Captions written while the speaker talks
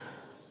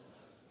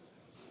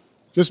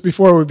Just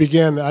before we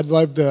begin, I'd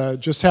love to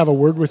just have a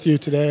word with you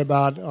today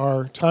about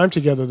our time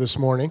together this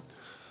morning.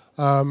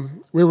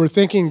 We were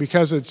thinking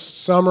because it's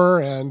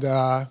summer and,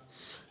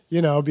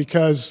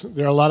 because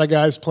there are a lot of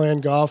guys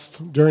playing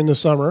golf during the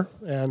summer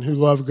and who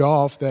love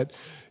golf, that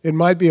it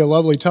might be a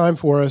lovely time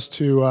for us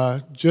to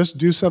just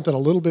do something a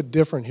little bit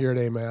different here at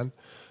Amen.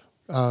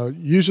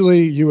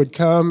 Usually you would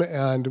come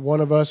and one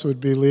of us would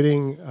be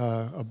leading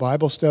a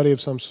Bible study of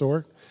some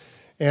sort.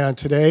 And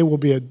today will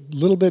be a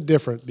little bit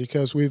different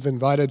because we've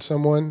invited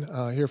someone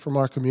here from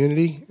our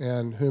community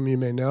and whom you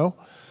may know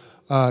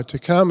to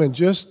come and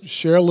just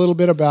share a little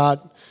bit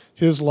about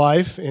his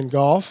life in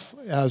golf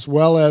as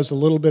well as a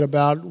little bit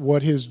about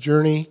what his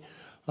journey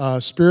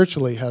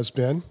spiritually has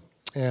been.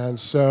 And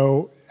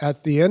so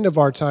at the end of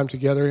our time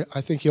together, I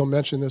think he'll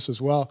mention this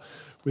as well,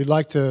 we'd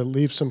like to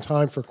leave some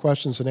time for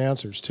questions and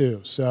answers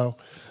too. So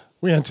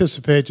we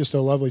anticipate just a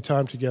lovely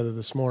time together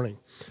this morning.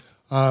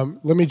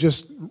 Let me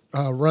just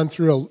run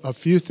through a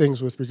few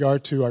things with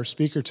regard to our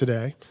speaker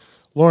today.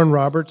 Loren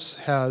Roberts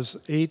has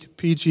 8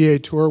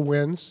 PGA Tour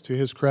wins to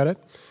his credit,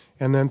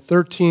 and then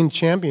 13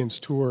 Champions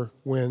Tour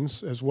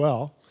wins as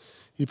well.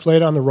 He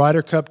played on the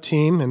Ryder Cup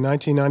team in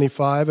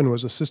 1995 and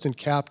was assistant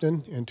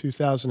captain in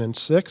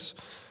 2006.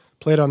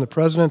 Played on the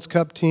President's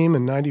Cup team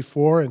in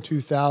 94 and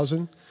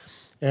 2000,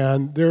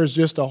 and there's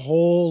just a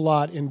whole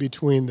lot in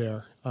between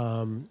there.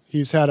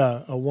 He's had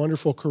a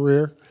wonderful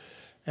career.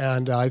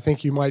 And I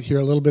think you might hear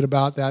a little bit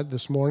about that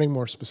this morning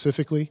more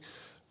specifically.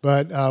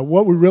 But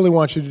what we really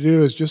want you to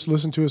do is just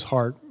listen to his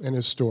heart and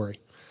his story.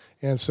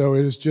 And so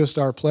it is just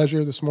our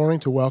pleasure this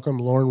morning to welcome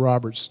Loren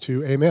Roberts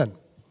to Amen.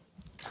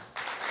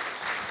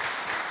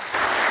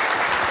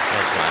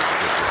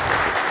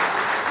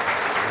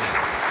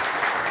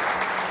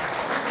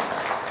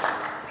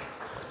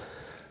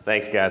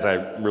 Thanks, guys.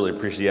 I really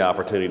appreciate the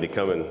opportunity to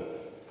come and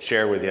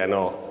share with you. I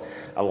know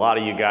a lot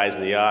of you guys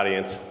in the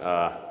audience,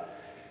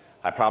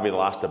 I probably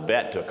lost a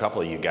bet to a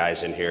couple of you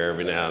guys in here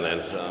every now and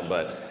then,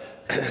 but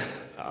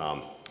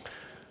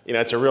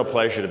it's a real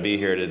pleasure to be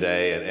here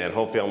today, and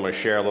hopefully I'm going to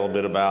share a little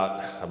bit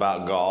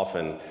about golf.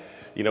 And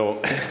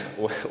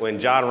when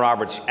John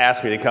Roberts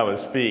asked me to come and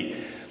speak,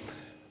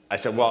 I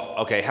said, well,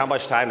 okay, how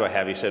much time do I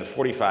have? He said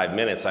 45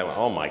 minutes. I went,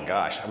 oh my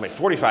gosh,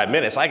 45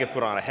 minutes, I could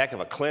put on a heck of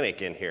a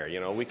clinic in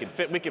here. We could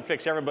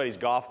fix everybody's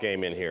golf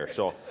game in here.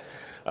 So,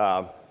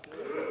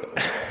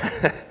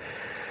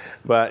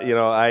 but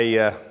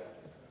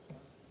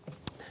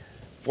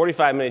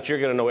 45 minutes, you're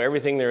going to know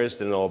everything there is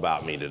to know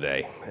about me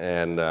today.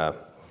 And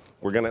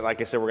we're going to,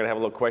 like I said, we're going to have a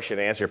little question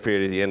and answer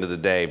period at the end of the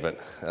day, but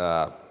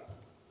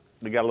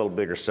we got a little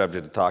bigger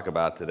subject to talk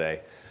about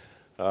today.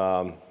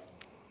 My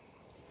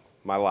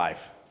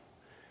life.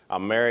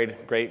 I'm married,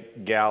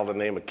 great gal, the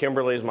name of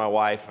Kimberly is my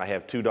wife. I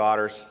have 2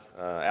 daughters,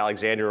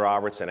 Alexandria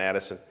Roberts and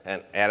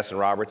Addison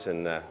Roberts,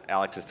 and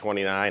Alex is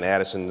 29,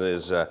 Addison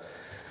is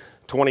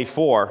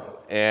 24.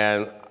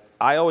 And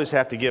I always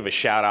have to give a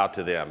shout out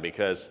to them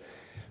because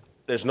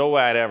there's no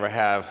way I'd ever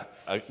have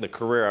the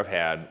career I've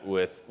had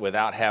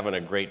without having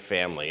a great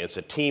family. It's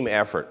a team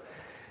effort.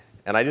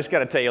 And I just got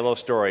to tell you a little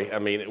story.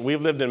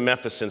 We've lived in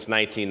Memphis since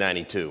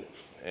 1992.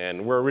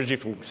 And we're originally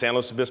from San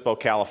Luis Obispo,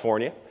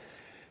 California.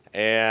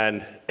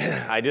 And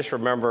I just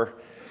remember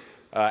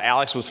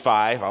Alex was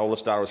 5, our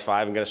oldest daughter was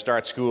 5, and going to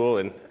start school.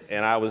 And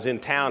I was in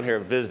town here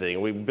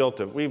visiting. We built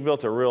a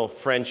real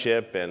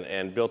friendship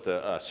and built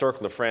a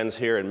circle of friends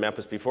here in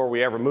Memphis before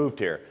we ever moved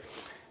here.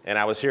 And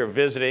I was here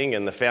visiting,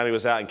 and the family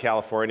was out in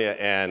California,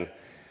 and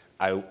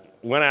I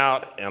went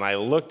out, and I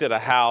looked at a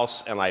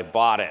house, and I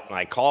bought it. And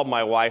I called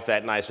my wife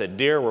that night. I said,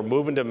 dear, we're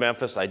moving to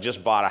Memphis. I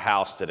just bought a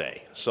house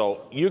today.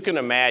 So you can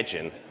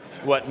imagine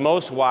what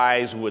most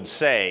wives would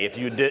say if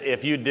you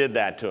did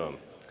that to them.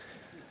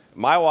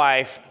 My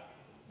wife,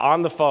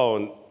 on the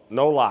phone,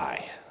 no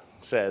lie,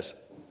 says,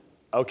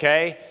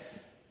 okay,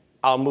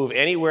 I'll move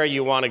anywhere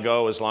you want to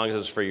go as long as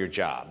it's for your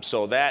job.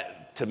 So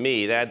that, to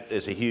me, that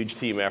is a huge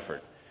team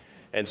effort.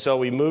 And so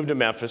we moved to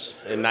Memphis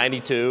in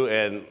 92,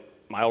 and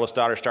my oldest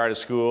daughter started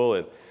school.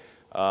 And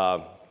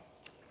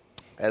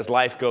as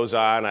life goes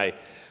on,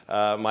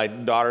 my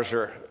daughters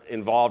are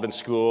involved in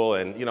school.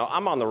 And,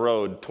 I'm on the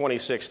road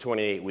 26,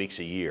 28 weeks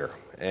a year.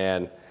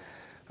 And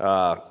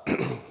I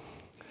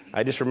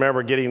just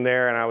remember getting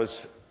there, and I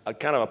was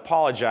kind of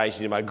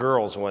apologizing to my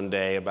girls one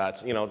day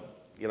about,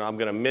 I'm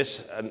going to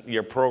miss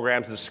your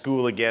programs at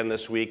school again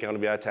this week. I'm going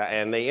to be out of town.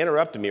 And they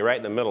interrupted me right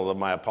in the middle of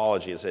my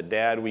apology and said,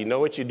 Dad, we know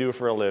what you do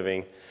for a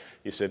living.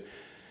 You said,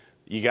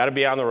 you got to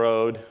be on the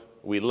road.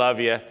 We love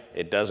you.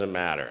 It doesn't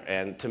matter.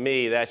 And to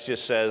me, that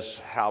just says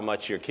how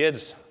much your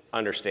kids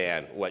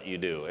understand what you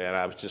do. And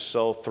I was just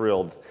so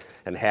thrilled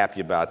and happy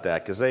about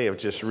that because they have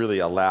just really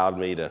allowed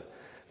me to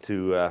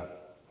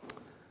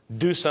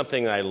do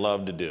something I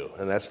love to do,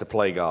 and that's to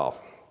play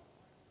golf.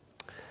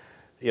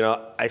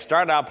 I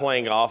started out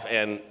playing golf,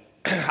 and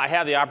I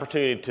had the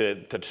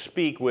opportunity to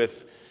speak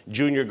with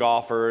junior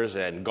golfers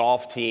and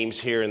golf teams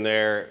here and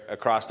there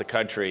across the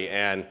country.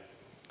 And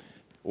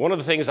one of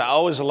the things I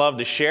always love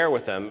to share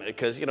with them,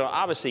 because,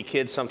 obviously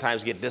kids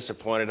sometimes get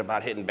disappointed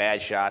about hitting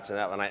bad shots and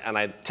that, and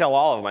I tell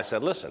all of them, I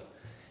said, listen,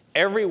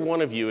 Every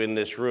one of you in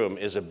this room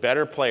is a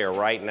better player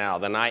right now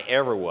than I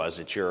ever was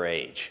at your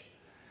age.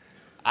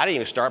 I didn't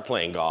even start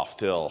playing golf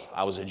till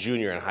I was a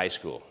junior in high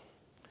school.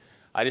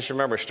 I just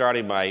remember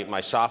starting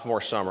my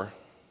sophomore summer,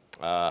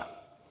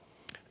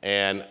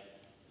 and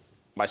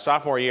my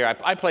sophomore year,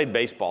 I played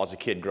baseball as a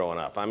kid growing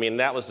up. I mean,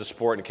 that was the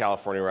sport in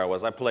California where I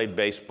was. I played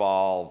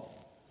baseball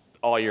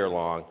all year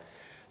long,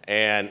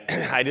 and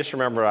I just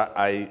remember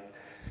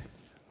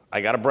I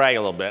got to brag a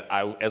little bit.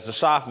 As a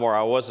sophomore,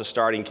 I was the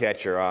starting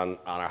catcher on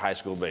our high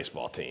school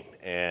baseball team.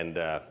 And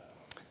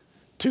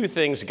three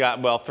things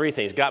got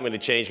me to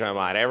change my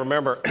mind. I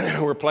remember we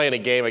were playing a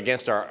game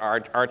against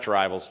our arch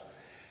rivals,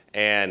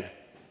 and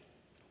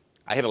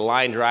I hit a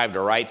line drive to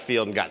right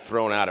field and got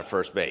thrown out at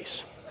first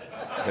base.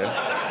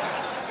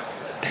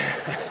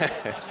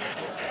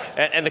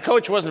 and the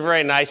coach wasn't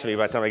very nice to me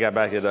by the time I got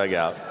back to the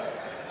dugout.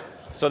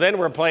 So then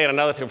we're playing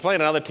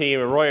another team,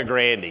 Arroyo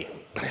Grande.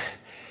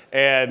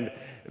 And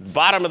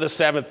bottom of the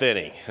seventh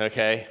inning,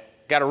 okay?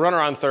 Got a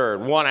runner on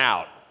third, one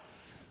out.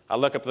 I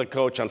look up at the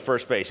coach on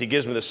first base. He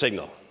gives me the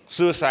signal,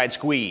 suicide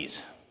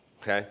squeeze,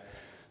 okay?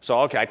 So,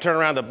 I turn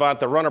around to bunt.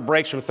 The runner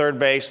breaks from third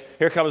base.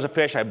 Here comes a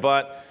pitch. I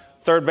bunt.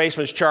 Third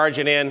baseman's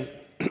charging in.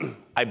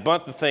 I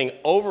bunt the thing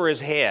over his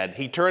head.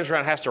 He turns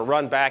around, has to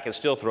run back, and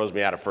still throws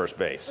me out of first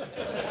base.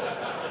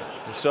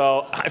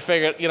 So I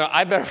figured,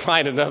 I better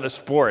find another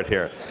sport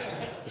here.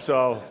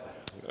 So,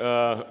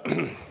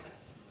 I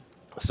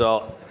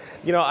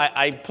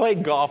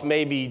played golf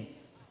maybe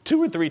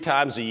 2 or 3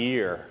 times a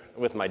year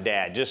with my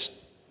dad, just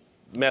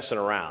messing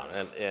around.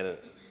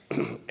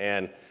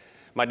 And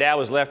my dad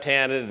was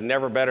left-handed,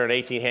 never better than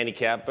 18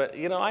 handicap, but,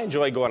 I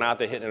enjoyed going out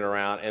there, hitting it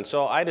around. And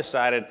so I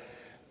decided,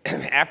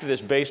 after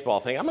this baseball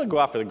thing, I'm going to go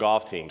out for the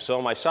golf team.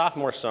 So my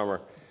sophomore summer,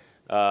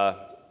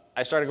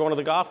 I started going to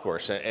the golf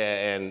course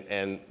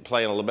and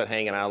playing a little bit,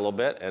 hanging out a little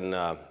bit.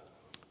 And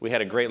we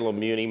had a great little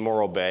Muni,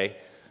 Morro Bay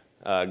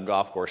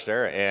golf course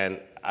there. And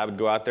I would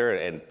go out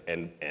there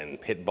and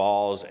hit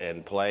balls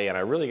and play, and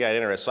I really got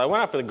interested. So I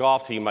went out for the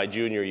golf team my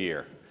junior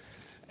year.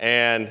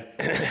 And,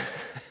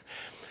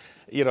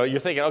 you're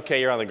thinking, okay,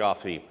 you're on the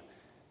golf team.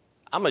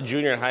 I'm a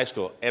junior in high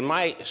school, and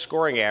my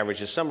scoring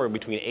average is somewhere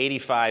between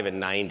 85 and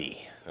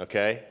 90,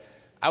 okay?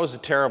 I was a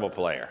terrible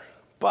player,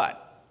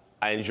 but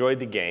I enjoyed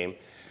the game.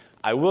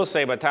 I will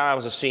say by the time I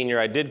was a senior,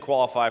 I did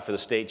qualify for the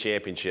state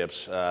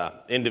championships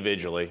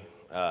individually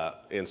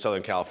in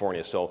Southern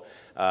California. So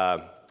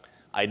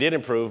I did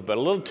improve, but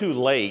a little too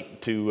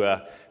late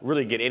to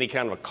really get any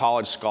kind of a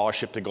college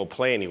scholarship to go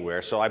play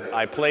anywhere. So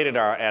I played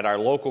at our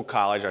local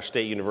college, our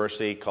state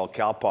university called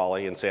Cal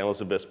Poly in San Luis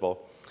Obispo.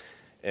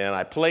 And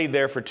I played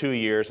there for 2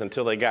 years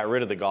until they got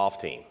rid of the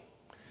golf team.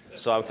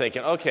 So I'm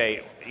thinking,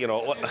 okay,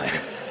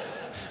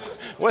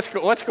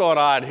 what's going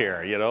on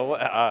here,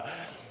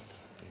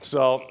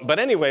 But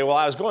anyway, while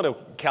I was going to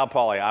Cal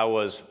Poly,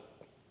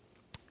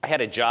 I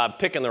had a job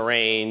picking the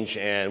range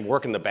and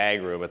working the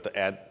bag room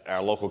at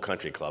our local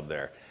country club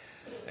there.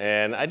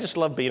 And I just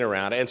loved being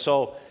around. And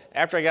so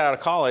after I got out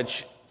of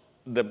college,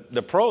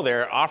 the pro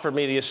there offered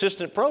me the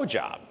assistant pro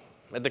job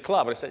at the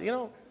club. And I said,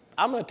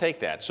 I'm going to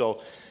take that.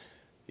 So,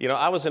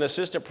 I was an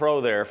assistant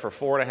pro there for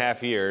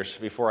 4.5 years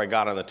before I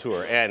got on the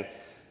tour. And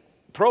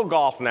pro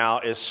golf now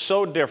is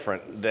so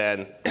different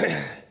than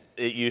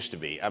it used to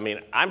be. I mean,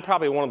 I'm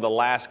probably one of the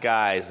last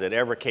guys that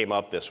ever came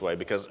up this way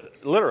because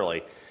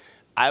literally,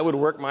 I would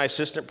work my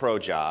assistant pro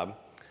job,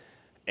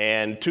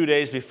 and 2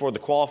 days before the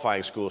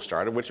qualifying school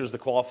started, which was the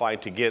qualifying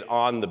to get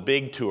on the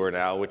big tour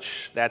now,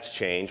 which that's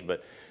changed,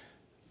 but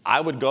I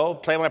would go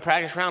play my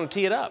practice round and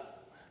tee it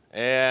up.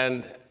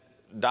 And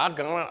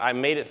doggone it, I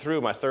made it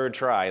through my third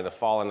try in the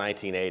fall of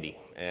 1980,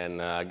 and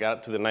got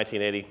up to the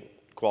 1980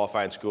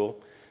 qualifying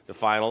school, the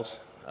finals.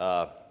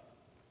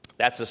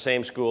 That's the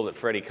same school that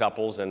Freddie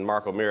Couples and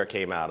Mark O'Meara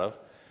came out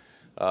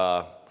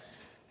of.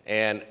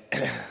 And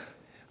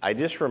I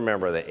just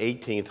remember the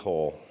 18th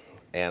hole,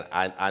 and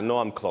I know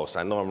I'm close.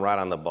 I know I'm right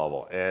on the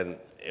bubble. And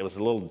it was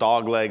a little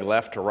dog leg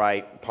left to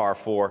right, par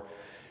 4.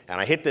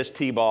 And I hit this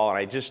tee ball, and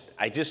I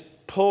just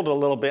pulled a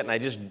little bit, and I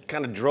just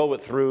kind of drove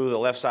it through the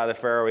left side of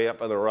the fairway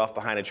up in the rough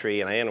behind a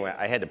tree. And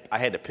I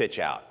had to pitch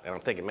out. And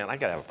I'm thinking, man, I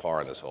got to have a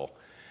par in this hole.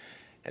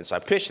 And so I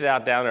pitched it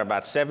out down there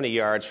about 70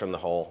 yards from the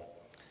hole.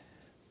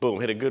 Boom,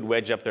 hit a good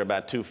wedge up there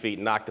about 2 feet,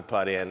 knocked the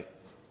putt in,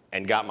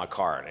 and got my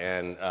card.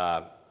 And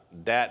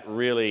that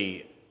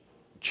really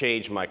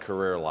changed my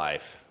career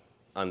life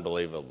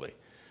unbelievably.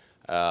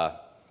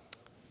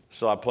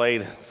 So I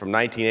played from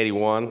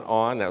 1981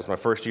 on. That was my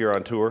first year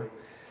on tour.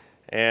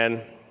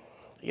 And,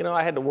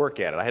 I had to work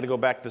at it. I had to go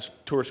back to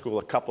tour school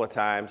a couple of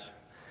times.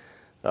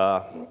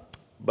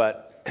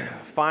 But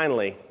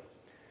finally,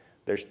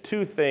 there's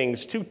 2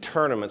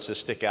 tournaments that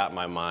stick out in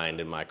my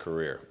mind in my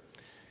career.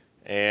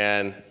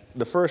 And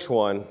the first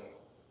one,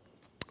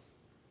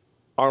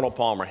 Arnold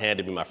Palmer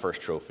handed me my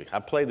first trophy. I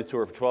played the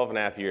tour for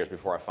 12.5 years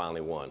before I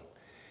finally won.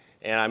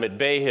 And I'm at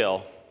Bay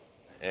Hill,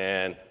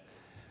 and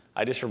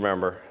I just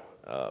remember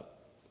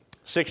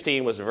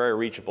 16 was a very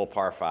reachable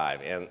par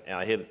 5, and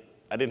I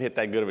didn't hit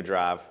that good of a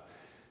drive.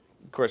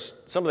 Of course,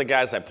 some of the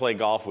guys I play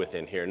golf with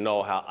in here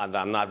know how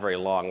I'm not very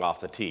long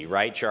off the tee,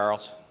 right,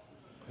 Charles?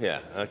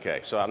 Yeah,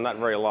 okay, so I'm not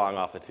very long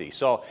off the tee.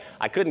 So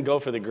I couldn't go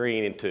for the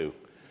green in 2.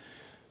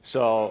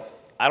 So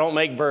I don't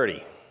make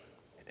birdie.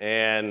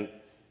 And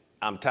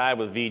I'm tied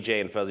with VJ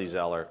and Fuzzy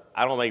Zeller.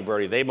 I don't make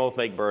birdie. They both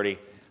make birdie.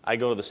 I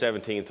go to the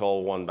 17th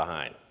hole, 1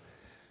 behind.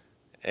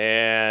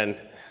 And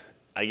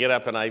I get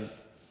up and I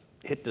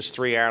hit this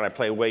 3-iron. I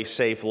play way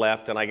safe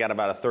left, and I got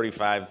about a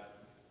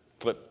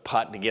 35-foot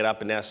putt to get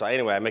up and down. So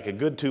anyway, I make a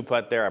good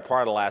 2-putt there. I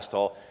par the last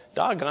hole.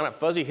 Doggone it,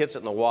 Fuzzy hits it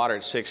in the water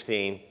at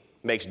 16,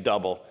 makes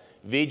double.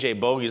 VJ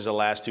bogeys the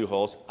last 2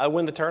 holes. I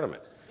win the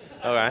tournament.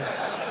 Okay.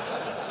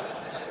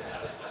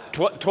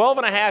 12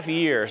 and a half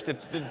years.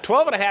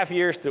 12 and a half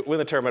years to win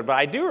the tournament. But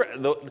I do.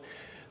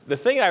 The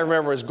thing I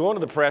remember is going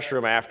to the press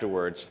room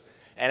afterwards.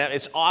 And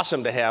it's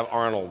awesome to have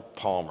Arnold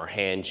Palmer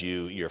hand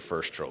you your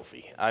first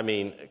trophy. I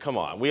mean, come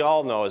on. We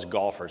all know as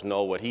golfers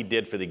know what he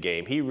did for the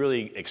game. He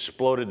really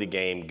exploded the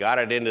game, got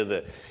it into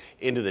the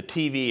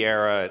TV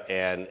era,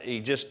 and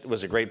he just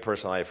was a great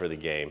personality for the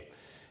game.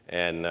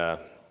 And I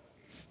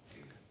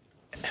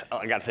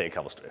got to tell you a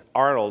couple stories.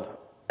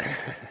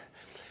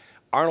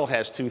 Arnold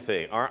has 2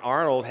 things.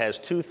 Arnold has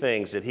 2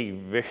 things that he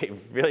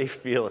really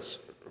feels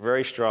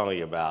very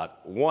strongly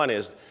about. One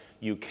is,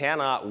 you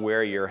cannot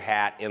wear your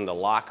hat in the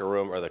locker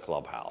room or the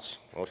clubhouse,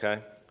 okay?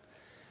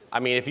 I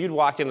mean, if you'd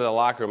walk into the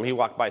locker room, he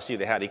walked by, see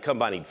the hat, he'd come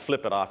by and he'd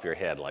flip it off your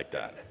head like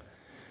that.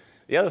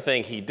 The other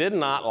thing, he did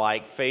not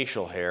like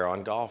facial hair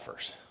on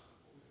golfers.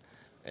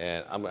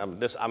 And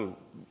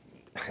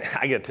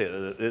I get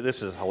to,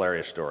 this is a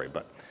hilarious story,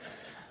 but.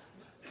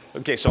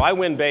 Okay, so I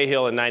win Bay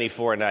Hill in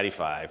 94 and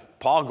 95.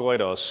 Paul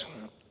Goydos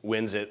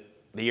wins it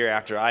the year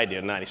after I did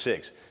in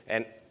 96.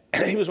 And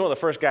he was one of the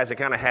first guys that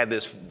kind of had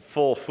this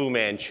full Fu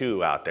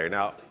Manchu out there.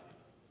 Now,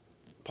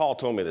 Paul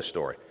told me this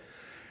story.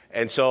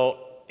 And so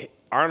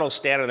Arnold's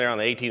standing there on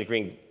the 18th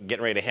green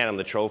getting ready to hand him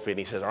the trophy, and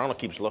he says, Arnold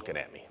keeps looking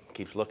at me,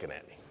 keeps looking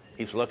at me,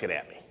 keeps looking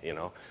at me, you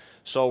know.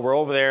 So we're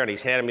over there, and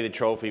he's handing me the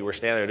trophy. We're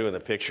standing there doing the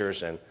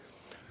pictures, and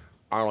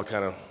Arnold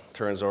kind of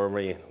turns over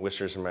me,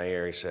 whispers in my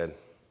ear. He said,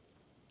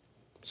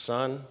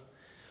 son,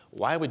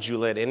 why would you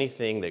let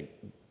anything that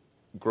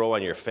grow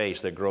on your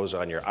face that grows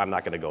on your, I'm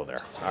not going to go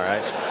there, all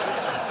right?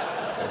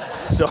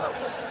 So,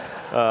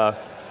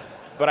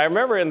 but I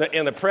remember in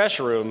the press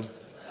room,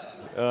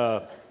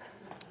 there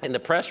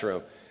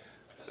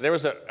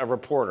was a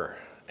reporter,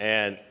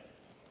 and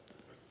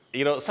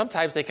you know,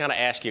 sometimes they kind of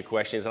ask you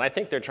questions, and I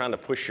think they're trying to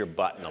push your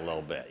button a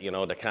little bit, you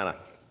know, to kind of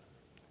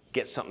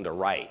get something to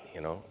write, you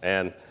know.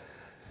 And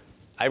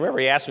I remember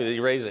he asked me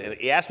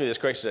this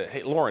question. He said,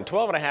 hey, Loren,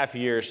 12 and a half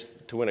years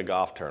to win a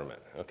golf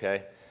tournament,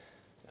 okay?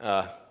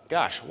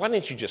 Gosh, why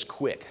didn't you just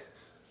quit?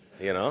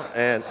 You know,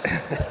 and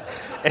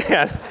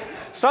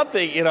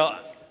something, you know,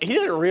 he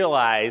didn't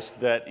realize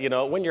that, you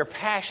know, when you're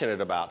passionate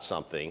about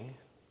something,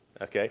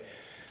 okay,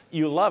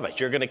 you love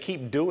it. You're going to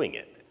keep doing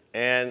it.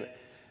 And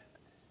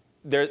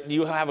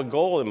you have a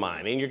goal in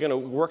mind, and you're going to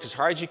work as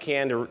hard as you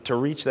can to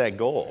reach that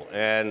goal.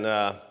 And,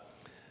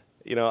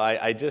 you know,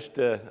 I just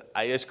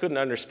couldn't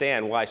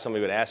understand why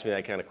somebody would ask me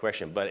that kind of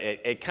question, but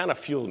it kind of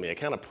fueled me. It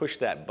kind of pushed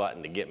that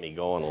button to get me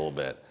going a little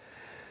bit.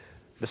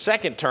 The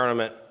second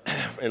tournament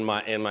in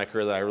my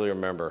career that I really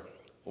remember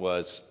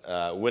was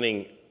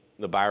winning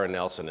the Byron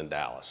Nelson in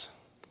Dallas.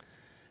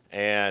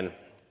 And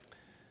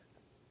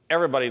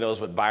everybody knows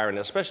what Byron,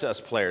 especially us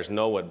players,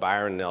 know what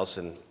Byron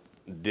Nelson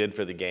did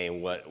for the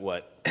game,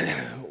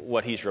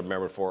 what he's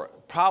remembered for.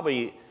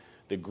 Probably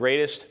the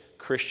greatest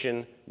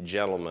Christian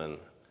gentleman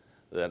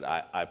that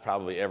I've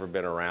probably ever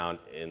been around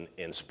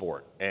in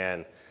sport.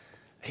 And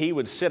he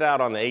would sit out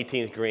on the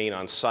 18th green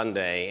on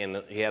Sunday,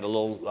 and he had a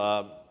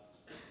little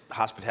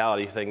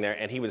hospitality thing there,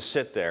 and he would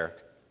sit there,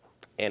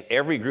 and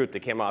every group that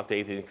came off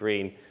the 18th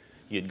green,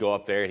 you'd go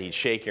up there and he'd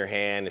shake your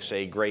hand and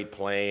say great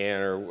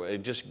playing, or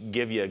just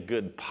give you a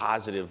good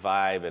positive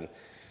vibe.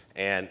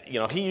 And you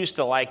know, he used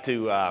to like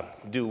to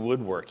do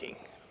woodworking,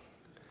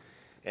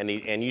 and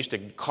he used to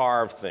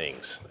carve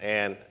things.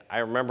 And I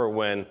remember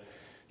when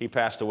he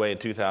passed away in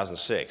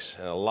 2006,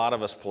 and a lot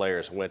of us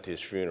players went to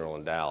his funeral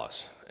in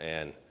Dallas.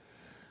 And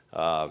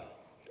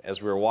as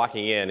we were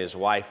walking in, his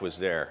wife was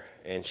there,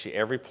 and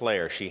every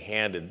player, she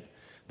handed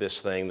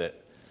this thing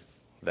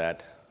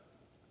that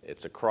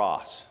it's a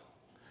cross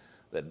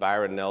that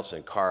Byron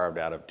Nelson carved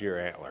out of deer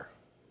antler.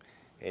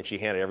 And she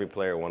handed every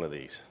player one of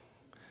these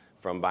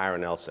from Byron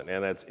Nelson.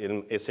 And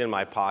it's in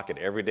my pocket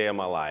every day of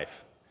my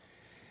life.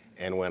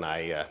 And when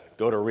I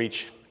go to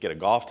get a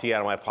golf tee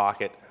out of my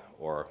pocket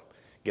or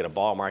get a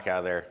ball mark out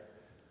of there,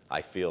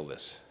 I feel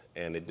this.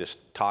 And it just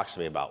talks to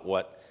me about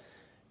what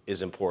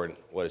is important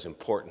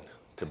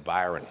to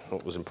Byron,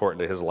 what was important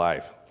to his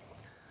life.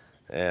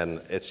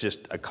 And it's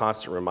just a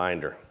constant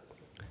reminder.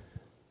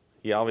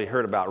 You already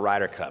heard about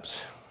Ryder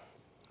Cups.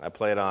 I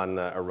played on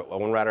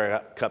one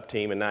Ryder Cup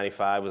team in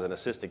 '95, was an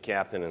assistant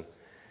captain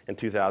in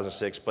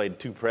 2006, played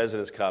 2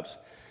 President's Cups.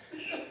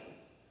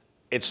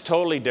 It's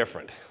totally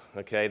different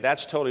okay?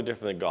 That's totally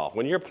different than golf.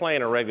 When you're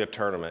playing a regular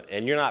tournament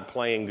and you're not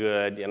playing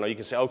good, you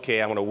can say,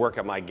 okay, I'm going to work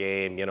at my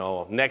game,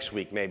 next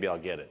week maybe I'll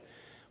get it.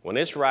 When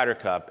it's Ryder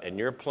Cup and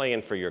you're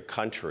playing for your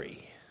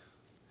country,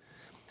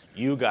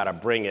 you got to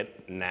bring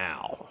it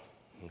now,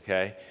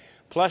 okay?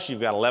 Plus,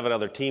 you've got 11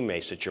 other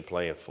teammates that you're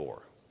playing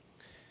for.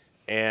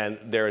 And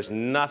there is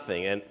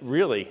nothing, and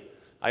really,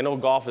 I know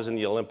golf is in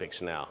the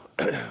Olympics now,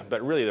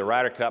 but really the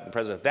Ryder Cup and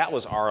Presidents, that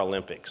was our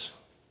Olympics,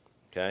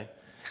 okay?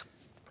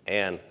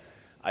 And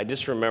I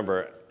just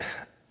remember,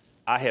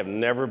 I have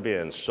never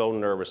been so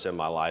nervous in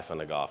my life on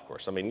the golf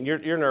course. I mean,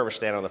 you're nervous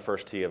standing on the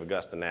first tee of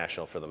Augusta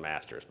National for the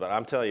Masters, but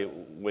I'm telling you,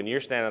 when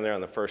you're standing there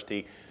on the first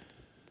tee,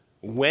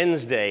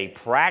 Wednesday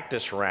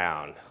practice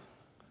round,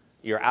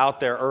 you're out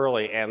there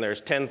early and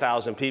there's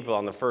 10,000 people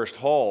on the first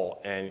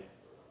hole, and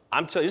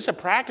I'm telling you, it's a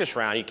practice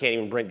round, you can't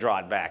even draw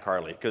it back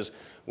hardly, because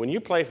when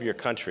you play for your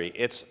country,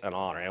 it's an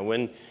honor. And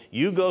when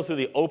you go through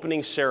the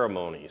opening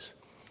ceremonies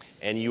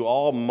and you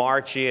all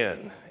march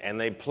in and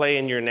they play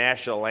in your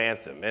national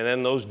anthem and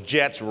then those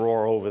jets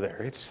roar over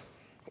there,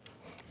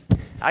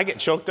 I get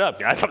choked up,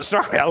 guys. I'm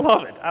sorry, I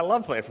love it. I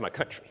love playing for my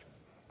country.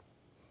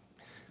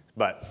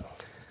 But,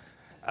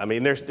 I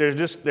mean, there's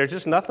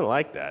just nothing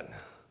like that.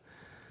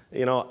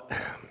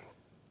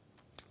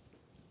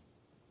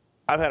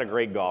 I've had a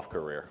great golf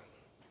career.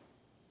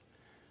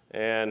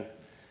 And,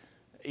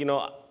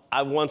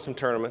 I've won some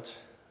tournaments,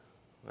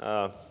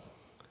 but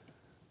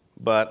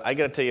I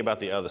got to tell you about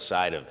the other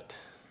side of it,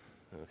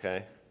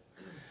 okay?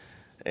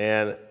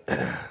 And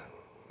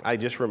I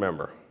just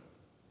remember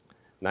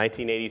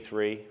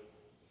 1983,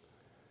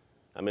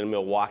 I'm in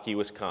Milwaukee,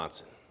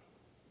 Wisconsin.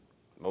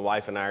 My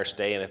wife and I are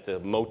staying at the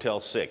Motel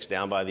 6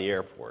 down by the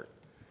airport.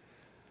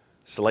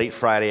 It's late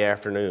Friday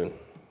afternoon.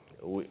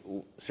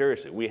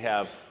 Seriously, we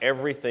have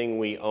everything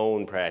we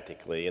own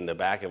practically in the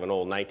back of an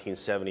old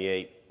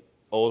 1978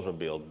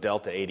 Oldsmobile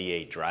Delta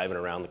 88 driving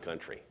around the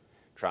country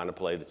trying to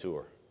play the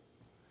tour.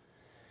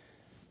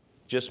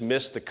 Just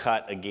missed the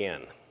cut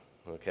again,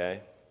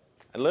 okay?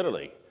 And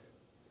literally,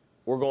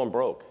 we're going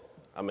broke.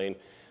 I mean,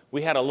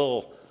 we had a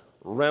little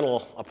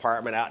rental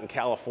apartment out in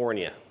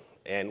California,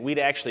 and we'd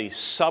actually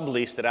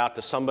subleased it out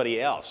to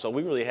somebody else, so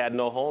we really had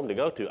no home to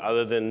go to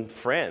other than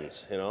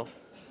friends,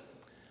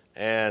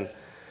 And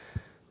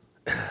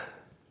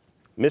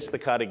missed the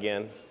cut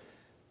again.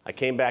 I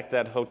came back to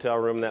that hotel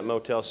room, that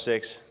Motel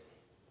 6,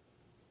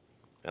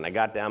 and I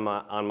got down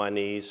on my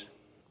knees,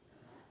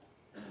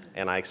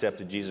 and I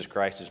accepted Jesus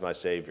Christ as my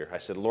Savior. I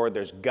said, Lord,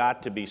 there's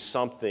got to be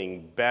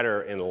something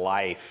better in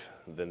life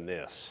than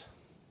this.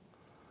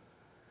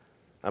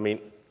 I mean,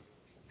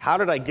 how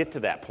did I get to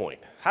that point?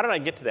 How did I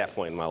get to that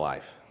point in my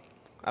life?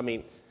 I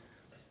mean,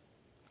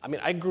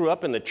 I grew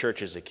up in the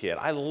church as a kid.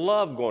 I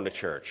love going to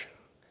church.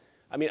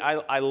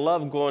 I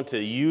love going to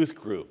the youth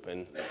group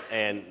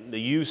and the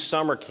youth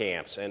summer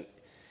camps. And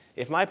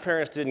if my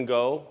parents didn't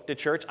go to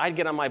church, I'd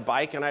get on my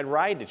bike and I'd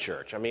ride to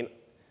church.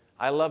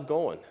 I love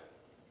going.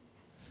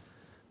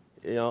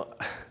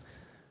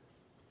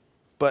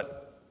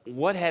 But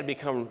what had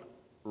become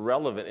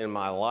relevant in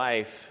my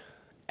life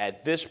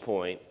at this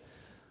point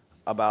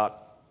about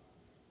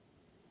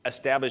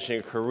establishing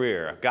a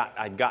career,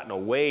 I'd gotten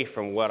away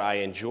from what I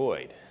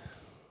enjoyed.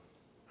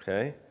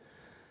 Okay?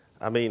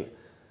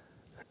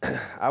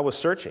 I was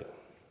searching,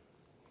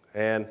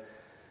 and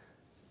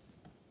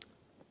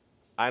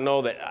I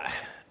know that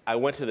I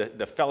went to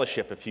the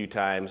fellowship a few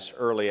times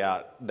early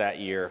out that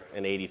year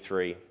in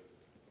 '83,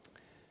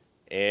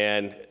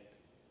 and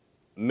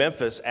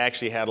Memphis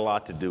actually had a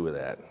lot to do with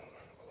that.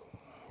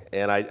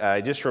 And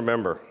I just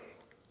remember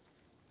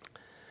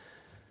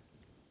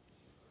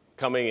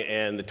coming,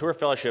 and the Tour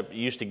Fellowship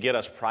used to get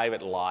us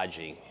private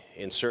lodging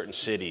in certain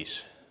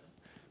cities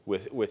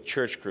with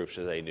church groups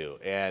that they knew,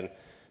 and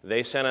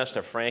they sent us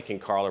to Frank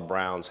and Carla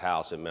Brown's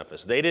house in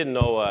Memphis. They didn't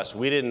know us,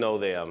 we didn't know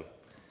them.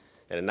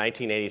 And in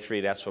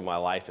 1983, that's when my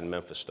life in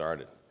Memphis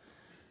started.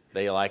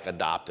 They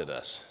adopted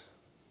us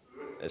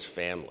as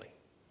family.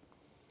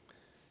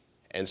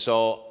 And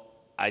so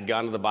I'd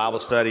gone to the Bible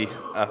study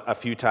a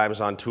few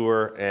times on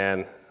tour,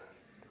 and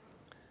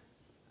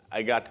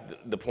I got to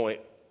the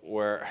point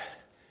where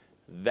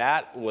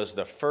that was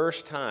the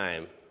first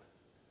time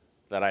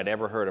that I'd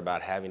ever heard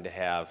about having to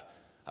have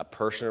a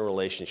personal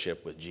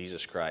relationship with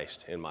Jesus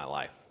Christ in my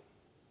life.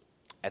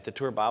 At the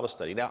Tour Bible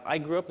study. Now, I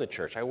grew up in the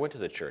church. I went to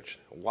the church.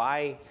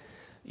 Why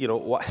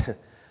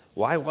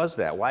was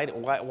that? Why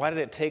did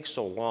it take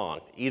so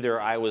long?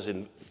 Either I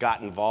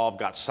got involved,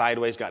 got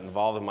sideways, got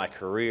involved in my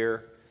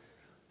career.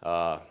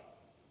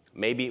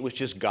 Maybe it was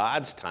just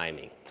God's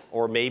timing.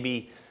 Or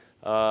maybe,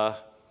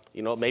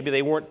 maybe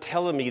they weren't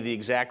telling me the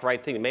exact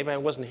right thing. Maybe I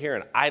wasn't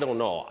hearing. I don't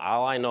know.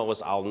 All I know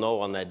is I'll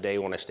know on that day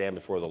when I stand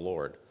before the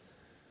Lord.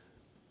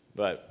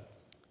 But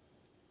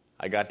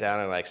I got down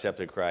and I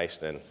accepted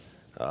Christ, and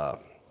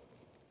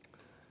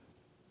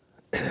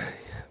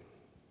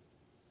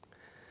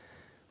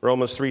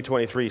Romans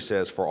 3:23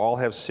 says, "For all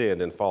have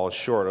sinned and fallen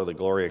short of the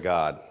glory of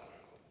God."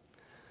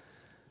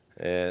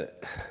 And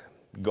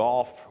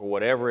golf, or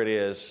whatever it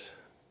is,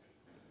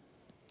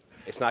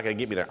 it's not going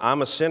to get me there.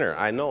 I'm a sinner.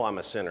 I know I'm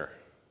a sinner.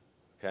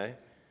 okay?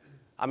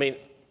 I mean,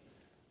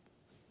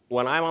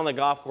 when I'm on the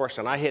golf course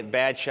and I hit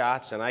bad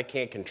shots and I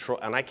can't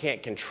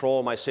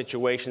control my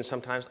situation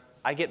sometimes,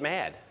 I get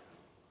mad.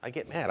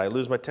 I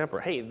lose my temper.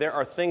 Hey, there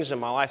are things in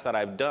my life that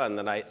I've done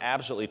that I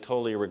absolutely,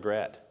 totally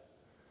regret.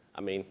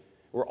 I mean,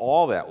 we're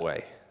all that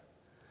way.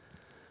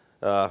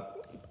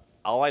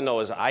 All I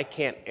know is I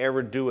can't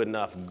ever do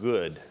enough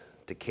good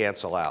to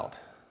cancel out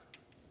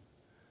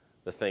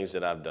the things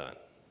that I've done.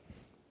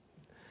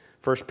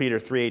 1 Peter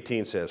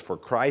 3:18 says, "For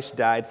Christ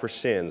died for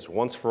sins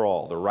once for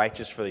all, the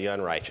righteous for the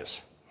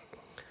unrighteous,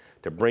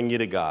 to bring you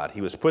to God.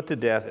 He was put to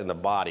death in the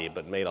body,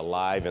 but made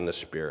alive in the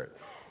spirit."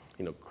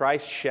 You know,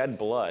 Christ's shed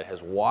blood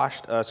has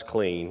washed us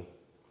clean,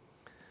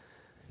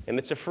 and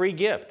it's a free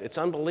gift. It's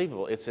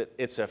unbelievable.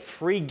 It's a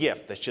free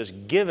gift that's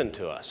just given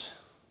to us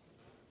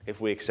if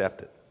we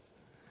accept it.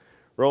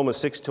 Romans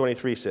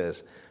 6:23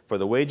 says, "For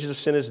the wages of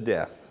sin is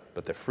death,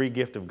 but the free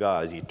gift of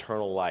God is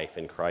eternal life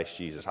in Christ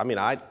Jesus." I mean,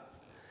 I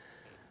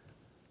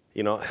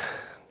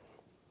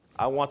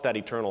want that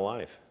eternal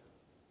life.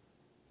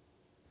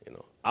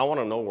 I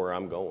want to know where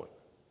I'm going.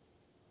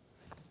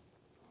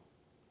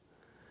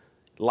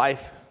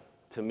 Life,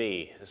 to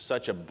me, is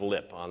such a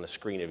blip on the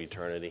screen of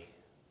eternity.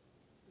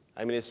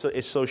 I mean,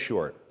 it's so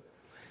short.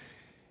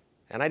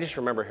 And I just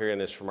remember hearing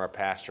this from our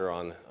pastor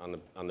on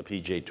the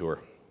PGA Tour.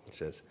 He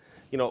says,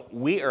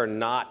 we are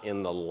not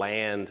in the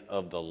land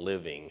of the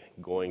living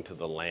going to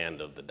the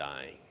land of the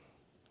dying.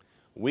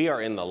 We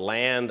are in the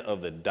land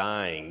of the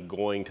dying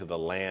going to the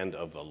land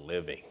of the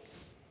living.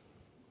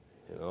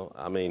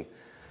 I mean,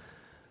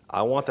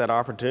 I want that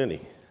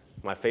opportunity.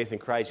 My faith in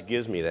Christ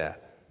gives me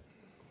that.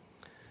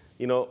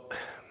 We're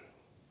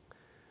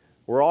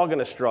all going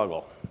to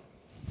struggle.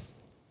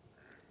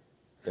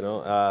 We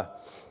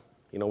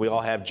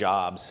all have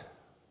jobs.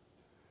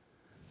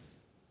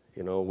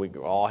 We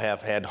all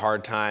have had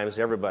hard times.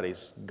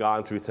 Everybody's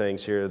gone through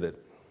things here that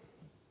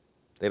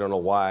they don't know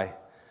why.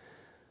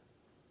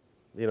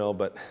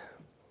 But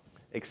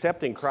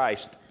accepting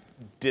Christ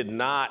did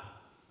not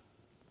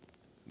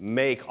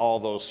make all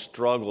those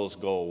struggles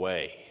go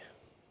away.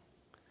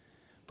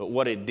 But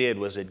what it did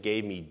was it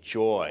gave me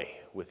joy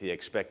with the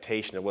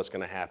expectation of what's going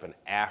to happen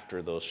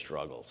after those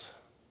struggles.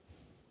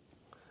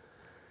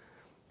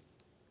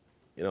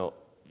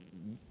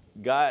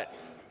 God,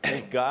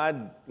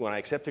 when I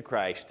accepted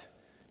Christ,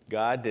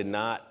 God did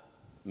not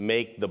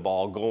make the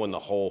ball go in the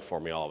hole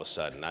for me all of a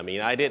sudden. I mean,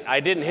 I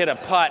didn't hit a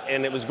putt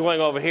and it was going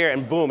over here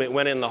and boom, it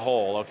went in the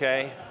hole,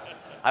 okay?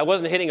 I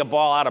wasn't hitting a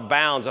ball out of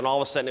bounds and all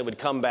of a sudden it would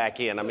come back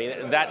in. I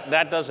mean,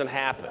 that doesn't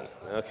happen,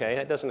 okay?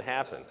 That doesn't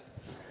happen.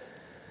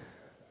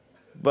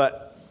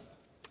 But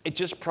it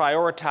just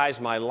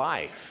prioritized my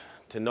life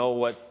to know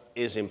what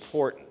is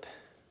important.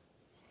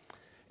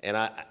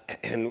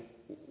 And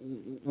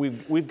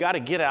we've got to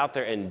get out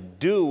there and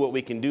do what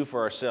we can do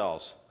for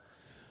ourselves.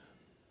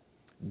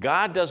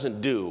 God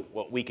doesn't do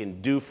what we can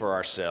do for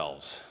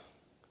ourselves,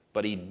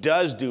 but He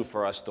does do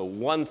for us the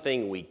one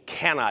thing we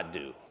cannot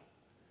do,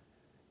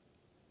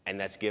 and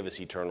that's give us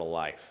eternal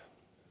life.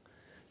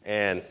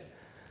 And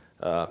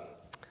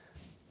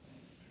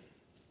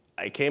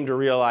I came to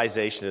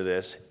realization of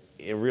this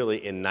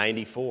in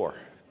 94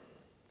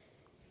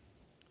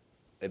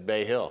 at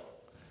Bay Hill.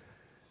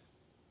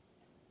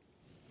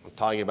 I'm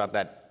talking about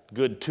that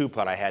good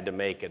two-putt I had to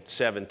make at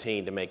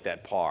 17 to make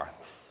that par.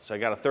 So I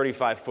got a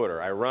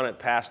 35-footer. I run it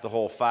past the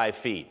hole 5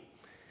 feet.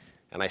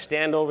 And I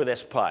stand over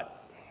this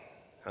putt.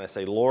 And I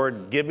say,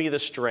 Lord, give me the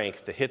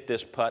strength to hit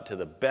this putt to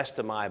the best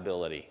of my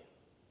ability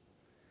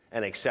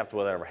and accept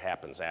whatever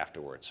happens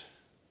afterwards.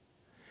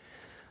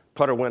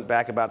 Putter went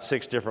back about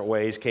 6 different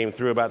ways, came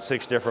through about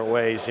 6 different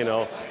ways,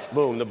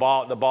 Boom, the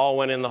ball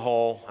went in the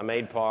hole. I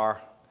made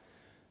par.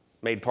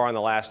 Made par in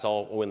the last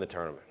hole, win the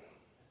tournament.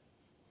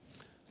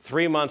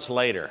 3 months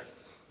later,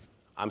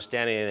 I'm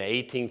standing in the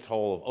 18th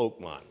hole of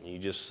Oakmont. You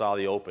just saw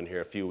the Open here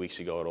a few weeks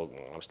ago at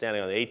Oakmont. I'm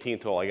standing on the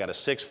 18th hole. I got a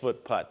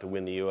 6-foot putt to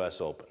win the U.S.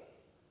 Open.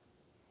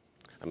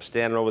 I'm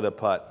standing over the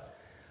putt.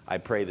 I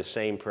prayed the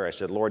same prayer. I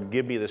said, Lord,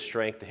 give me the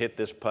strength to hit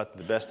this putt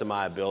to the best of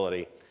my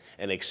ability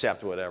and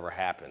accept whatever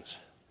happens.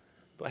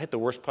 But I hit the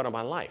worst putt of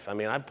my life. I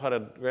mean, I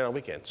putted right on the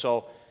weekend.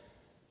 So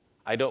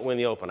I don't win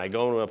the Open. I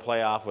go into a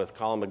playoff with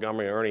Colin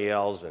Montgomery and Ernie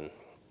Els, and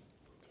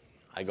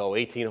I go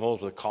 18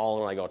 holes with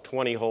Colin. I go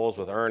 20 holes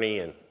with Ernie,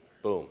 and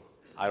boom,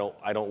 I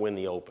don't win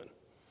the Open.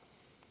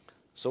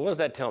 So what does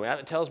that tell me?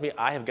 It tells me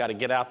I have got to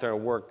get out there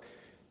and work.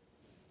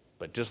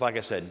 But just like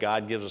I said,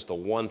 God gives us the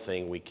one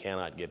thing we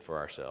cannot get for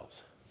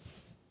ourselves.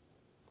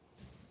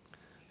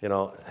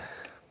 I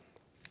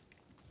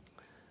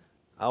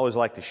always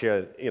like to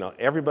share,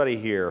 everybody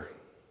here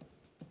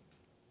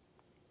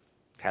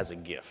has a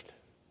gift.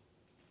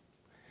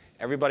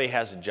 Everybody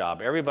has a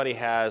job. Everybody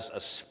has a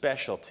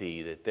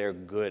specialty that they're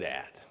good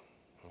at,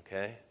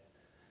 okay?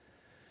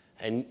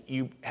 And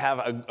you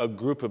have a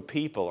group of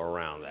people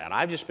around that.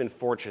 I've just been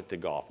fortunate to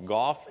golf.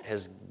 Golf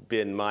has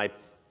been my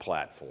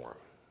platform,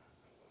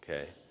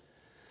 okay?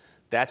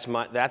 That's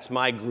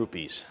my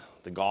groupies,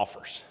 the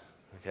golfers,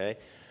 okay?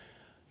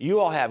 You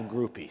all have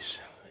groupies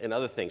and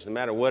other things, no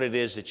matter what it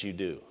is that you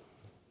do.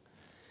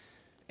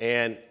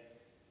 And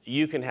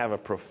you can have a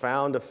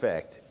profound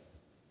effect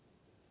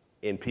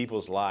in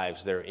people's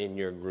lives that are in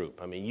your group.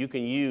 I mean, you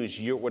can use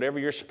whatever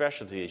your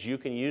specialty is, you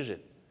can use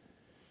it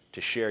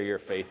to share your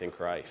faith in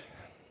Christ.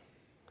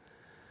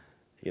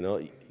 You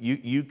know,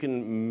 you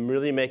can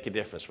really make a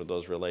difference with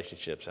those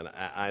relationships. And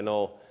I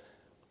know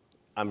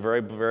I'm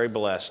very, very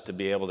blessed to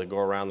be able to go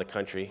around the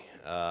country.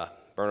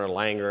 Bernard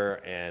Langer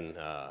and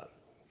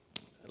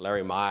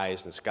Larry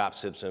Mize and Scott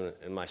Simpson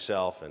and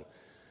myself and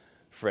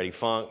Freddie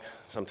Funk.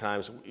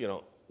 Sometimes, you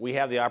know, we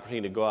have the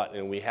opportunity to go out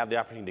and we have the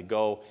opportunity to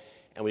go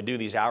and we do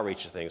these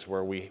outreach things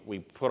where we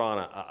put on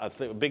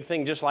a big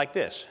thing just like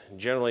this,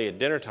 generally at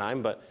dinner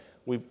time, but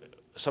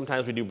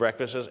sometimes we do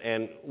breakfasts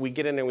and we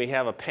get in there and we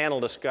have a panel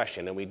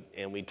discussion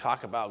and we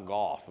talk about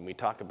golf and we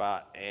talk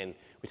about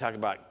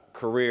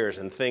careers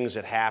and things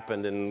that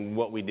happened and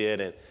what we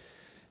did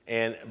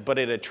but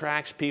it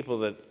attracts people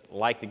that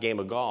like the game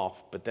of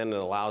golf, but then it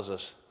allows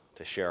us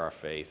to share our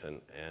faith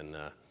and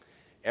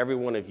every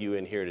one of you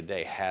in here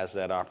today has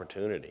that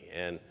opportunity,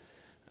 and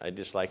I'd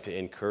just like to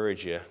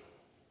encourage you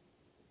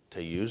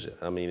to use it.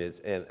 I mean,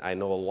 and I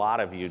know a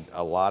lot of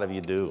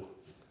you do.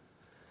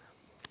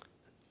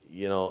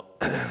 You know,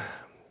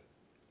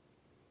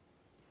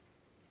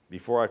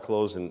 before I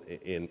close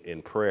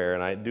in prayer,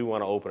 and I do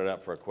want to open it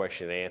up for a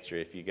question and answer.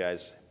 If you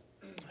guys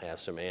have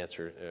some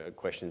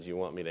questions you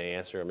want me to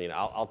answer, I mean,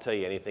 I'll tell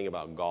you anything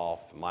about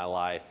golf, my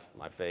life,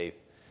 my faith.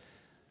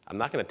 I'm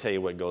not going to tell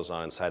you what goes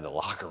on inside the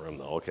locker room,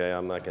 though, okay?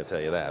 I'm not going to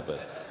tell you that,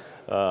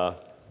 but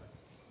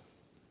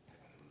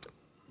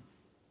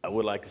I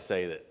would like to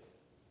say that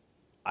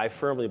I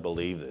firmly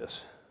believe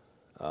this.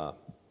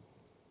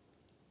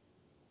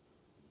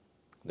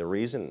 The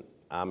reason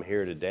I'm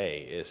here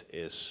today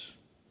is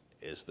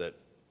that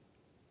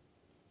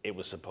it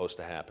was supposed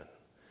to happen.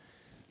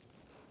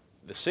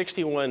 The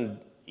 61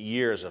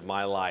 years of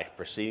my life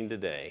preceding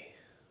today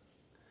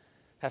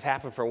have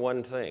happened for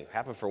one thing,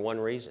 happened for one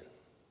reason.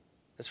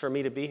 It's for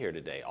me to be here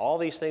today. All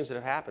these things that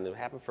have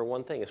happened for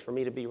one thing. It's for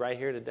me to be right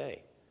here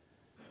today,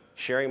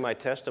 sharing my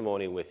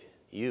testimony with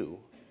you.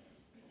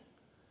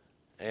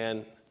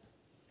 And,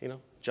 you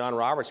know, John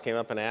Roberts came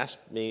up and asked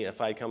me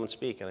if I'd come and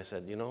speak, and I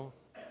said, you know,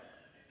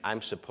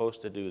 I'm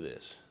supposed to do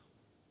this.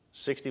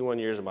 61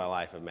 years of my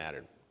life have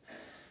mattered.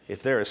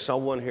 If there is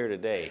someone here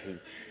today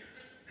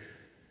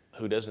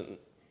who doesn't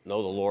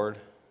know the Lord,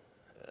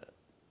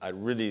 I'd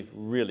really,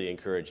 really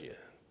encourage you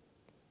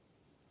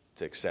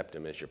to accept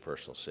Him as your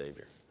personal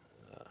Savior.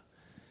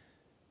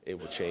 It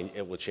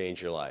will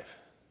change your life.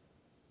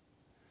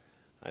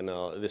 I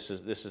know this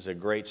is a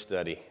great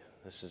study.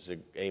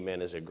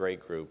 Amen is a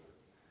great group,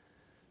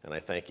 and I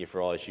thank you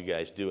for all that you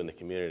guys do in the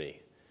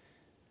community,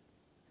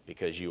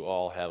 because you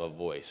all have a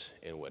voice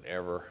in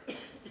whatever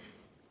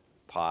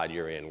pod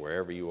you're in,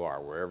 wherever you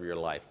are, wherever your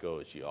life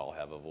goes, you all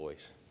have a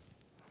voice.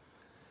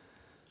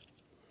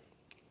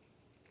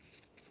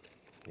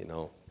 You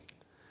know,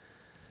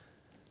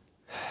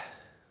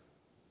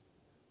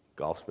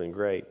 golf's been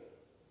great,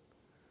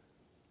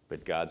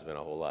 but God's been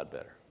a whole lot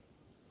better.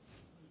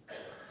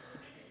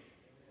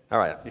 All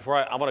right,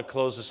 I'm going to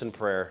close this in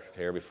prayer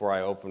here before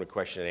I open the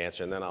question and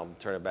answer, and then I'll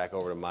turn it back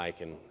over to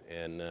Mike.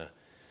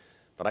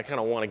 But I kind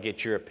of want to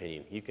get your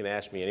opinion. You can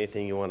ask me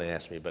anything you want to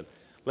ask me, but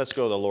let's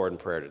go to the Lord in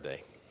prayer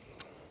today.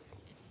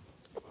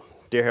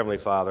 Dear Heavenly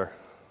Father,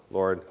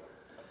 Lord,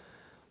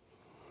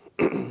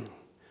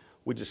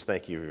 we just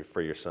thank you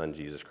for your Son,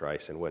 Jesus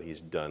Christ, and what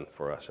He's done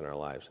for us in our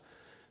lives.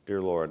 Dear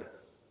Lord,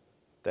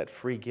 that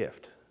free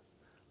gift,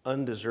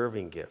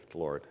 undeserving gift,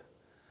 Lord,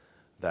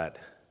 that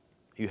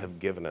you have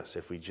given us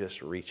if we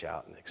just reach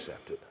out and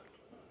accept it.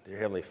 Dear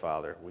Heavenly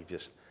Father, we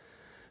just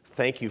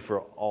thank you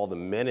for all the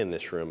men in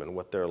this room and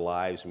what their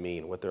lives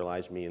mean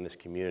in this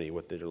community,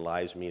 what their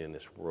lives mean in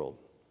this world.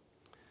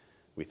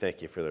 We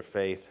thank you for their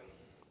faith.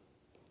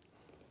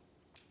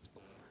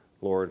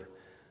 Lord,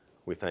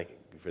 we thank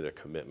you for their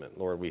commitment.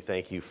 Lord, we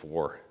thank you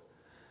for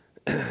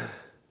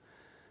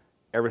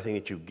everything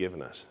that you've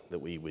given us, that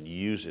we would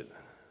use it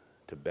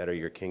to better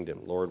your kingdom.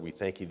 Lord, we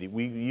thank you that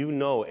you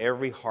know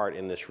every heart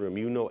in this room.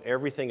 You know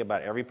everything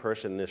about every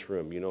person in this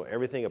room. You know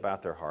everything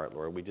about their heart,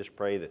 Lord. We just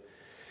pray that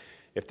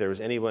if there was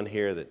anyone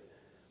here that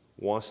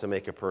wants to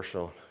make a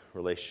personal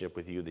relationship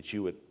with you, that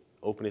you would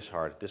open his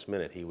heart at this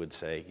minute. He would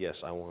say,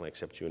 yes, I want to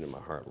accept you into my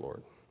heart,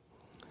 Lord.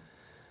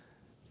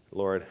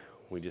 Lord,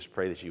 we just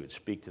pray that you would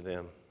speak to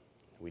them.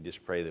 We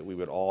just pray that we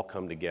would all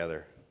come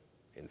together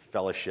in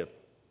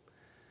fellowship,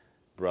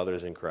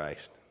 brothers in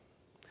Christ.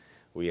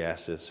 We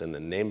ask this in the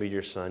name of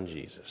your Son,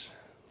 Jesus.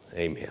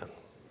 Amen.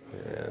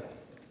 Yeah.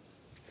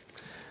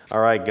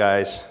 All right,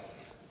 guys.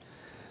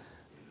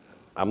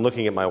 I'm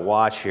looking at my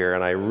watch here,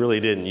 and I really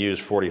didn't use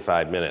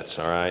 45 minutes,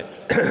 all right?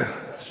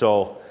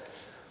 So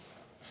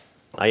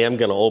I am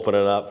going to open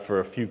it up for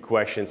a few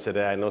questions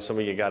today. I know some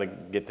of you got to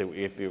get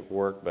to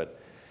work, but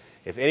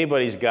if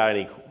anybody's got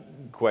any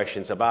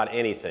questions about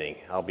anything,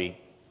 I'll be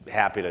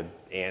happy to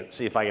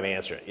see if I can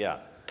answer it. Yeah.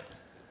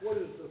 What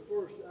is the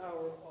first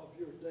hour of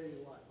your day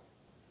like?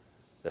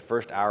 The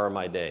first hour of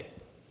my day.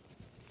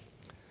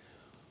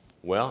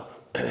 Well,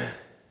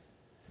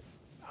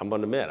 I'm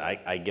going to admit,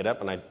 I get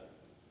up and I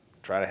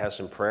try to have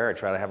some prayer. I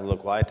try to have a little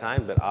quiet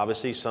time, but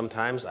obviously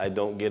sometimes I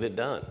don't get it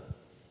done.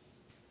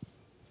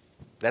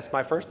 That's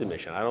my first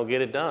admission. I don't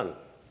get it done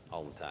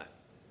all the time.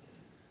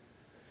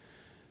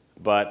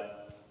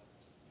 But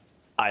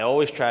I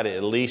always try to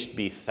at least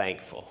be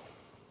thankful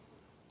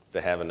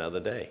to have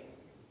another day.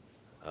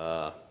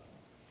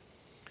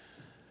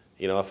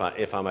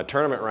 If I'm a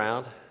tournament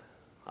round,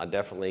 I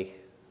definitely,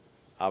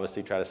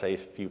 obviously, try to say a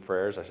few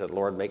prayers. I said,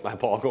 Lord, make my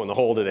ball go in the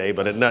hole today,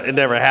 but it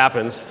never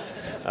happens.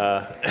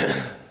 I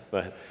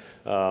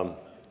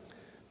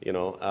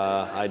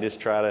just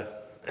try to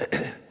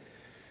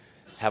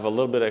have a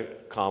little bit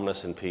of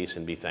calmness and peace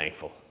and be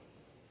thankful.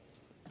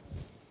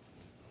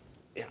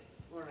 Yeah.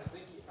 Lauren, I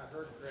think if I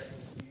heard correctly,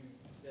 you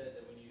said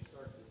that when you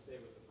started to stay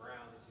with the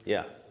Browns,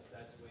 Yeah.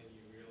 that's when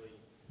you really,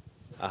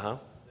 Uh-huh.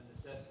 the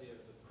necessity of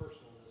the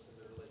personalness of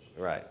the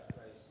relationship Right. with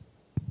Christ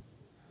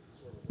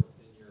sort of worked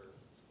in your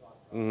thought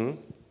process.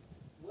 Mm-hmm.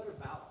 What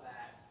about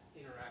that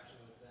interaction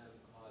with them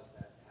caused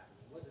that to happen?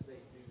 What did they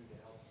do to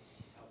help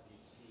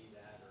you see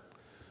that?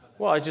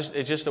 Well, it's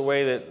just a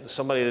way that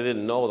somebody that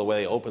didn't know the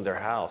way they opened their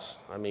house.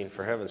 I mean,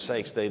 for heaven's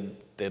sakes, they'd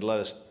let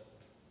us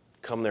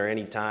come there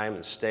anytime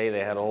and stay. They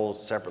had a whole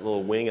separate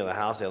little wing of the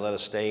house they let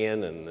us stay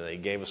in, and they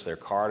gave us their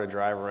car to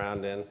drive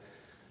around in.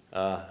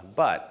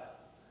 But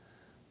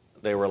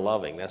they were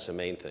loving. That's the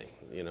main thing.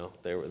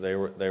 They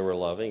were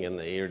loving, and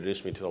they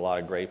introduced me to a lot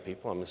of great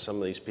people. I mean, some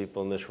of these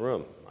people in this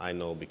room I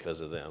know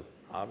because of them,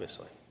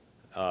 obviously.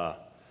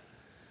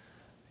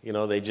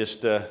 They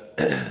just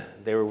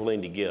they were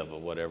willing to give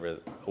of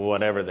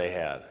whatever they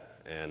had,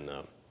 and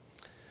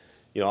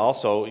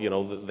also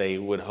they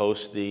would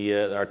host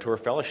our tour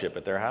fellowship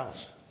at their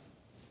house,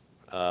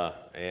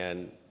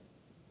 and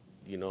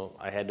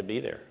I had to be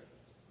there,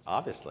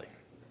 obviously.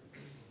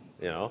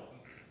 Yeah.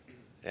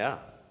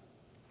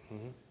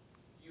 Mm-hmm.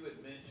 You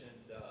had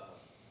mentioned that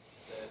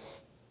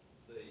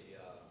the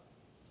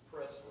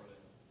press room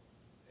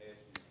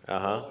asked you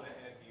 4.5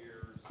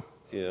 years.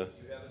 Yeah. You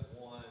haven't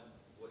won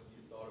what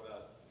you thought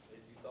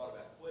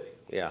about quitting.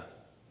 Yeah.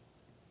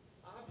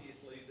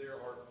 Obviously, there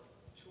are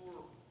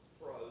tour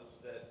pros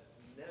that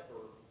never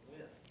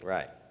win,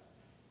 Right.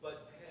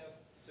 but have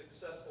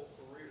successful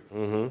careers.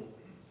 Mm-hmm.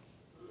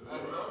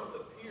 Among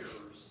the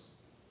peers,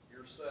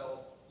 yourself,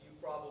 you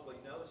probably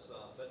know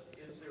some, but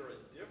is there a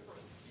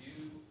different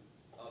view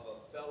of a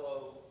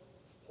fellow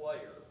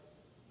player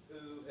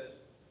who has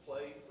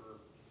played for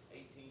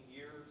 18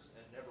 years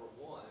and never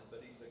won,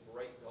 but he's a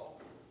great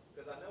golfer?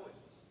 Because I know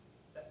it's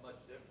that much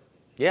different.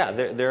 Yeah,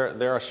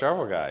 there are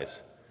several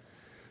guys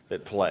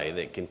that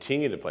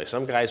continue to play.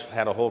 Some guys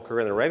had a whole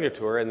career in the regular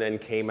tour and then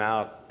came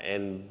out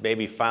and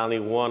maybe finally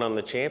won on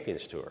the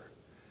Champions Tour.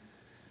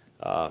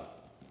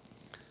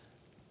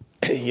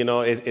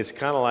 It's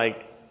kind of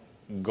like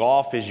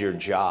golf is your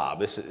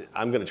job.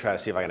 I'm going to try to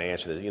see if I can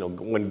answer this.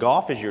 When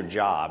golf is your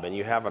job and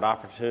you have an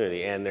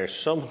opportunity, and there's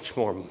so much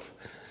more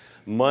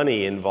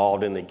money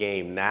involved in the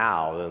game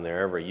now than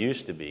there ever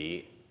used to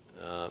be,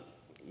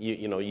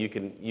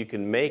 you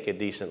can make a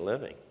decent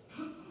living.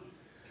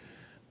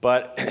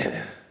 But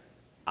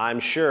I'm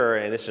sure,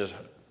 and this is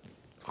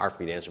hard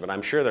for me to answer, but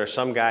I'm sure there are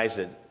some guys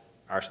that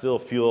are still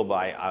fueled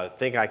by, I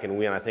think I can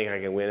win,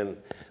 and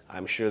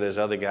I'm sure there's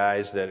other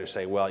guys that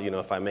say, well,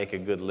 if I make a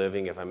good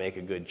living, if I make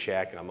a good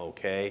check, I'm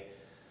okay.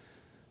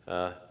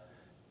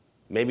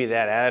 Maybe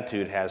that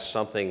attitude has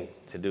something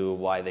to do with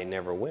why they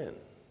never win.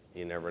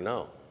 You never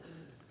know.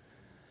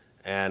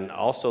 And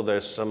also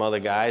there's some other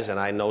guys, and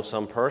I know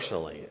some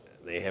personally,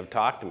 they have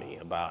talked to me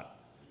about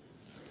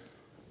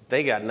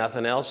they got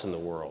nothing else in the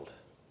world.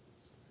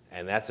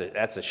 And that's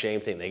a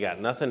shame thing. They got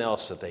nothing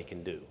else that they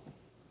can do,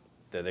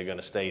 that they're going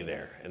to stay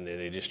there, and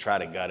they just try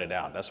to gut it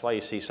out. That's why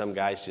you see some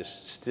guys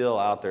just still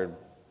out there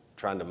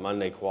trying to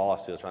Monday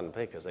qualify, still trying to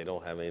play because they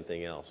don't have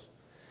anything else.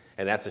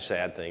 And that's a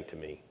sad thing to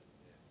me.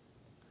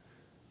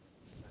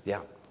 Yeah.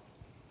 Can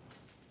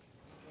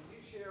you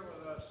share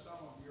with us some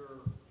of your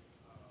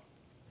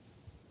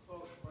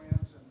close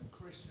friends in the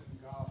Christian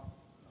golf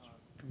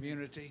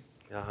community?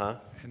 Uh-huh.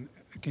 And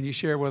can you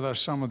share with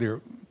us some of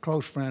your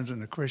close friends in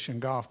the Christian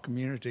golf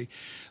community,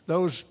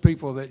 those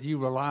people that you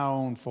rely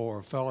on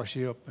for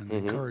fellowship and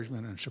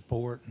encouragement and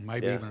support, and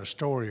maybe even a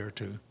story or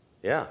two?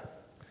 Yeah.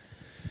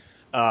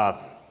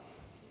 Well,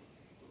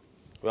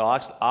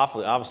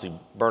 obviously,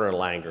 Bernard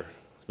Langer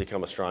has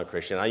become a strong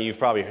Christian.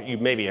 You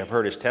maybe have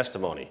heard his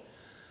testimony.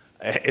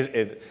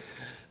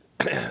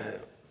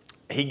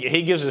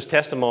 He gives his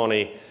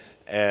testimony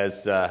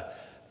as,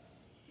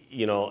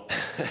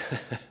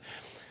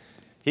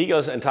 he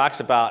goes and talks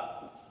about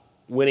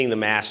winning the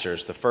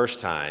Masters the first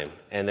time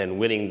and then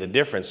winning the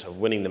difference of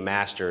winning the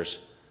Masters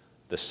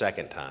the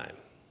second time.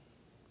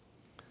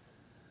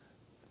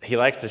 He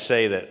likes to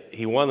say that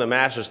he won the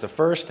Masters the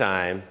first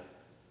time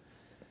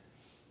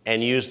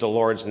and used the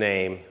Lord's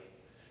name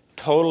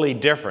totally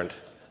different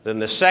than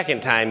the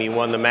second time he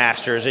won the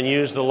Masters and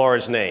used the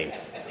Lord's name.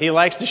 He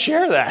likes to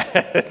share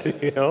that,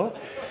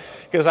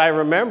 because I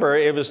remember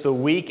it was the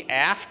week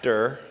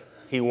after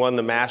he won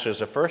the Masters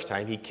the first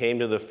time, he came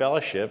to the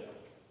fellowship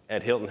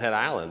at Hilton Head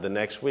Island the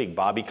next week.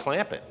 Bobby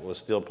Clampett was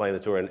still playing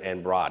the tour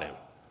and brought him.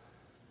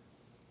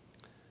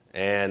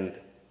 And,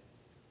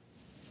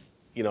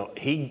 you know,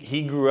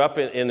 he grew up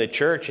in the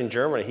church in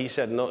Germany. He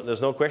said, no,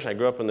 there's no question, I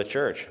grew up in the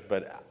church.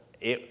 But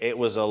it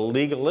was a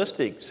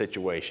legalistic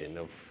situation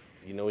of,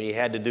 you know, you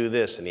had to do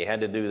this and you had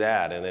to do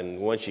that. And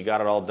then once you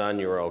got it all done,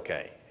 you were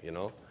okay, you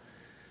know.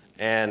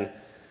 And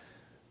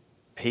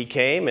he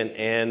came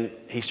and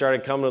he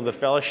started coming to the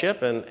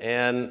fellowship,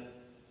 and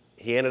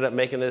he ended up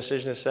making the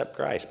decision to accept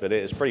Christ. But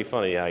it's pretty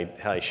funny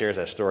how he shares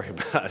that story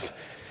about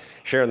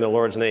sharing the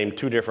Lord's name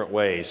two different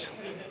ways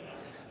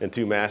and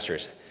two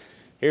masters.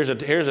 Here's a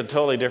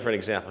totally different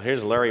example.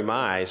 Here's Larry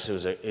Mize,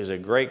 who's a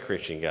great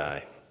Christian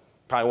guy,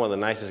 probably one of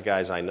the nicest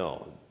guys I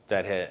know,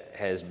 that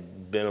has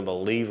been a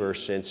believer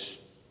since,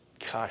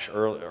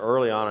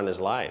 early on in his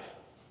life,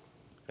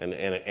 and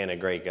a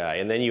great guy.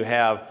 And then you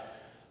have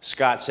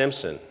Scott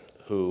Simpson,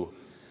 who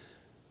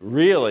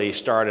really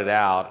started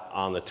out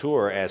on the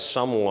tour as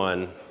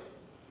someone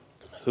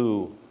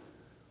who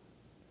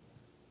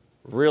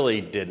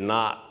really did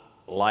not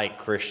like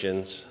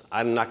Christians.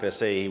 I'm not going to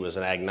say he was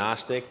an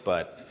agnostic,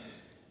 but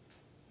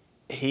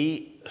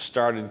he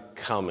started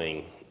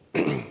coming.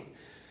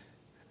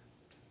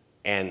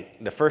 And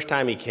the first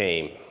time he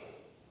came,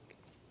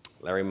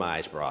 Larry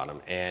Mize brought him,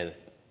 and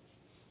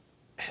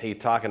he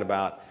talking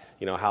about,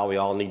 you know, how we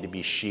all need to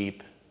be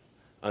sheep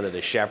under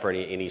the shepherd,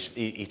 and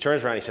he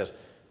turns around and he says,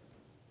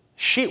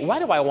 sheep, why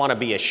do I want to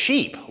be a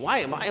sheep?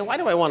 Why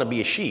do I want to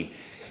be a sheep?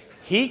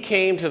 He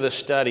came to the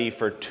study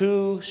for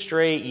 2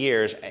 straight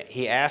years.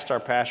 He asked our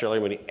pastor,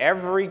 Larry Moody,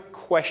 every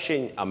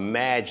question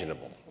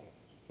imaginable.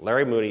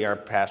 Larry Moody, our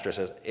pastor,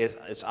 says,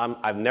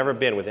 I've never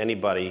been with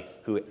anybody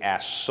who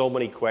asked so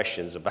many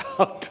questions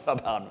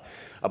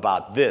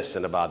about this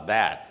and about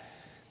that.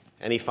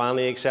 And he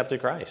finally accepted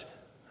Christ.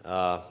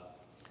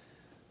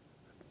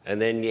 And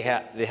then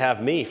they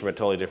have me from a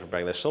totally different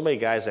background. There's so many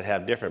guys that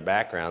have different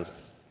backgrounds.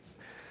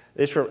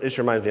 This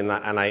reminds me, and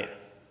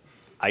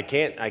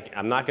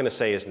I'm not going to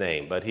say his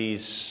name, but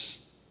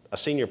he's a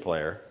senior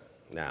player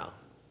now.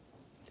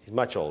 He's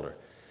much older.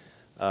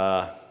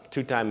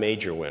 2-time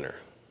major winner.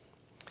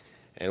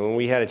 And when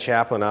we had a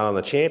chaplain out on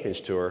the Champions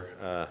Tour,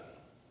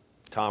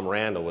 Tom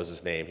Randall was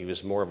his name. He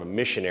was more of a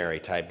missionary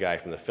type guy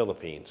from the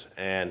Philippines.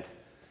 And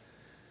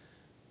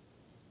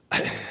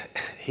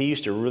he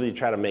used to really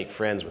try to make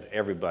friends with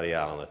everybody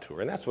out on the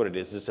tour. And that's what it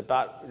is. It's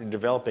about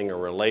developing a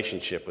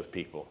relationship with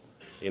people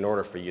in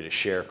order for you to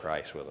share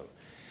Christ with them.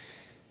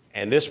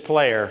 And this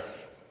player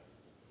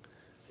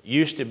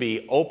used to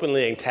be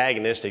openly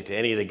antagonistic to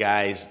any of the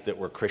guys that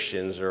were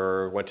Christians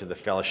or went to the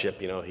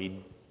fellowship. You know,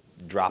 he'd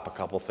drop a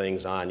couple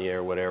things on you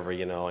or whatever,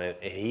 you know. And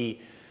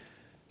he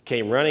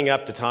came running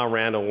up to Tom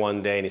Randall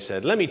one day and he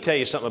said, let me tell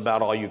you something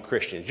about all you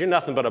Christians. You're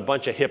nothing but a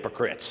bunch of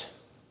hypocrites.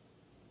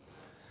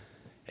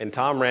 And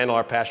Tom Randall,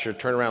 our pastor,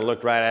 turned around and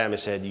looked right at him and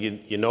said,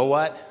 you know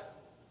what?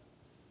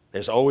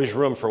 There's always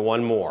room for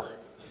one more.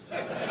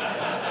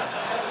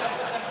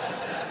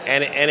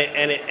 and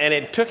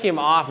it took him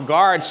off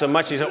guard so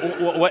much. He said,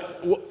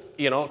 what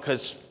you know,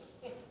 because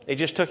it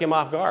just took him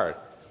off guard.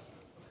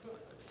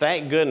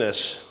 Thank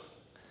goodness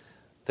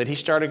that he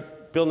started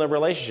building a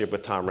relationship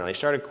with Tom Randall. He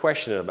started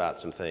questioning about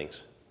some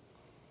things.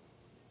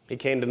 He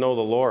came to know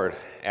the Lord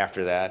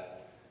after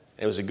that.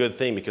 And it was a good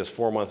thing because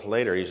 4 months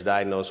later, he was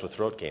diagnosed with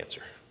throat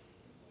cancer.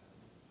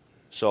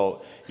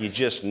 So you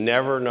just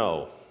never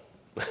know.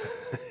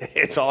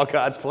 It's all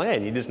God's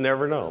plan. You just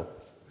never know.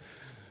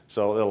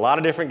 So there are a lot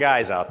of different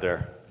guys out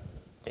there.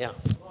 Yeah.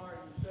 Mark,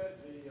 you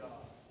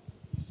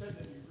said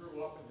that you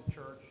grew up in the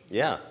church.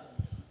 Yeah.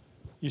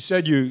 You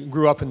said you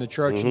grew up in the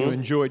church and you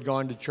enjoyed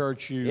going to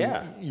church.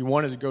 You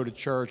wanted to go to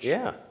church.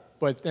 Yeah.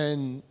 But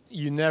then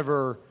you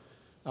never,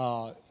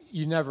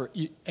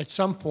 at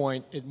some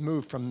point, it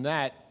moved from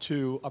that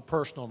to a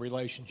personal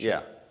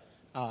relationship.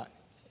 Yeah.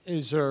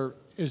 Is there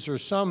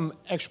some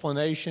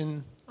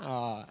explanation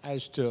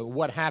as to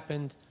what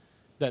happened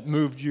that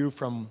moved you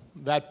from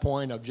that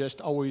point of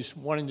just always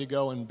wanting to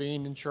go and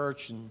being in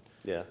church and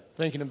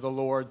thinking of the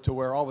Lord to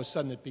where all of a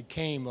sudden it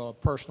became a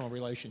personal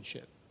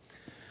relationship?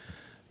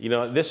 You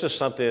know, this is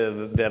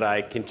something that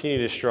I continue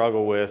to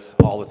struggle with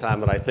all the time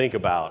that I think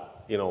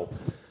about. You know,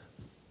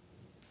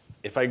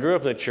 if I grew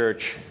up in the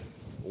church,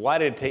 why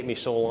did it take me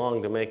so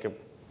long to make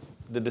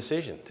the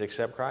decision to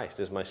accept Christ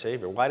as my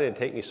Savior? Why did it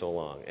take me so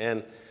long?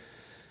 And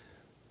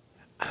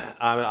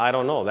I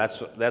don't know. That's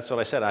what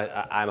I said.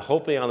 I'm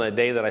hoping on the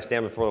day that I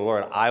stand before the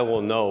Lord, I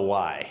will know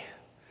why.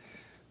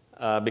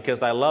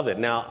 Because I loved it.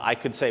 Now, I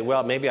could say,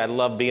 well, maybe I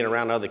loved being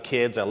around other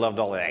kids. I loved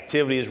all the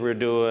activities we were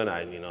doing.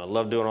 I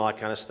loved doing all that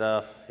kind of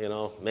stuff. You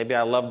know, maybe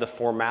I loved the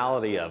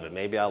formality of it.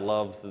 Maybe I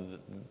loved,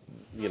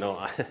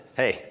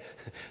 hey,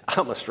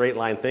 I'm a straight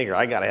line thinker.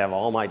 I got to have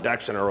all my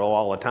ducks in a row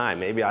all the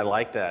time. Maybe I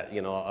like that,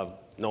 of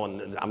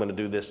knowing I'm going to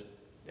do this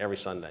every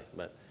Sunday.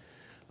 But,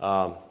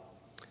 I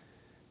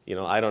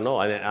don't know.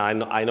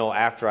 I know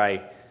after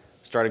I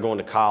started going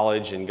to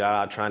college and got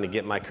out trying to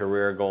get my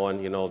career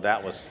going,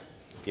 that was,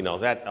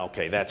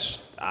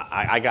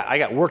 I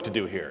got work to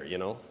do here,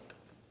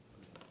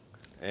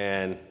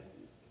 And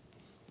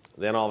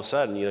then all of a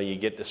sudden, you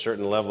get to a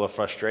certain level of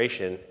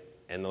frustration,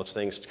 and those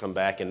things come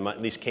back,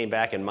 at least came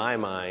back in my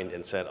mind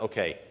and said,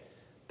 okay,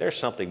 there's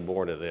something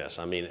more to this.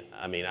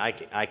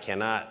 I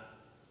cannot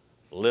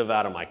live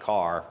out of my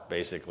car,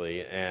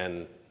 basically,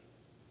 and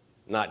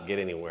not get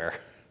anywhere.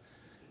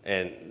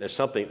 And there's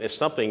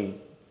something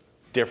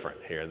different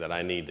here that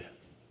I need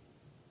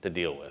to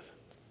deal with.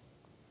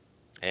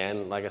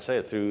 And like I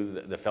said,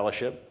 through the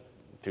fellowship,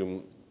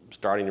 through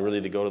starting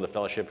really to go to the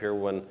fellowship here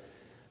when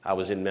I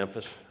was in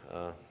Memphis,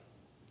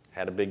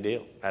 had a big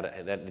deal.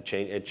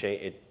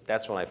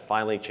 That's when I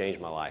finally changed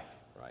my life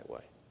the right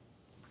way.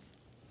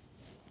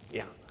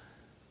 Yeah.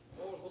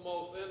 What was the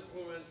most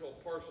influential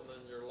person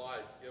in your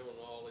life, given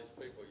all these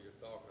people you're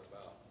talking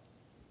about?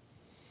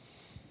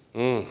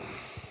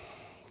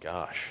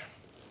 Gosh.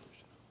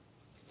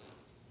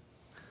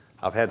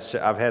 I've had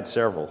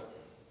several.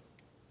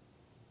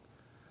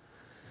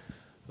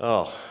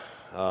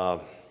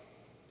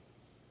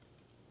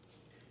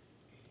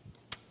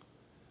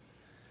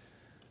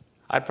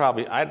 I'd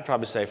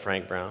probably say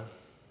Frank Brown,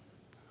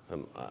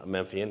 a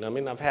Memphian.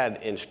 I've had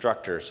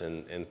instructors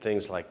and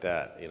things like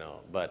that,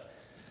 but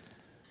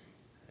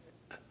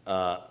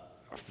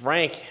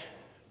Frank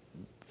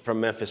from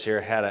Memphis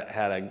here had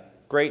a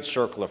great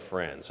circle of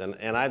friends,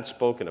 and I'd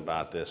spoken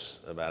about it.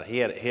 He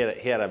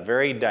had a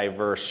very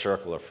diverse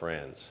circle of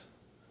friends,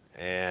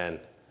 and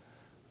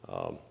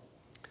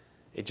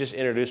it just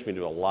introduced me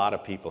to a lot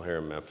of people here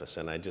in Memphis,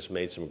 and I just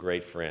made some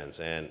great friends.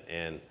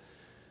 And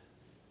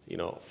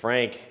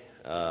Frank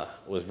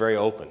was very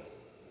open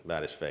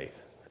about his faith,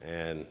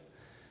 and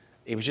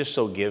he was just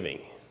so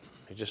giving.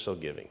 He's just so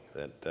giving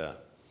that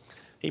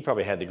he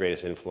probably had the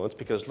greatest influence,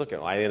 because look,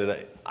 I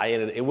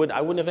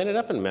wouldn't have ended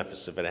up in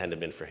Memphis if it hadn't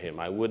been for him.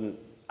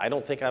 I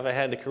don't think I've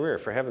had the career.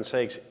 For heaven's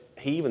sakes,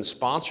 he even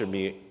sponsored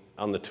me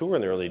on the tour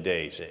in the early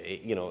days.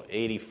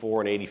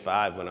 84 and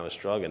 85 when I was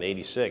struggling,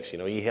 86.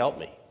 He helped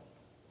me.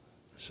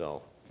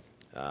 So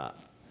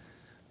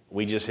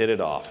we just hit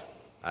it off.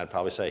 I'd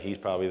probably say he's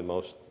probably the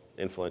most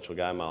influential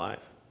guy in my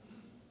life.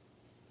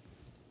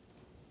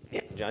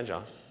 Yeah, John.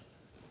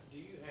 Do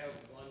you have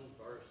one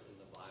verse in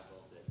the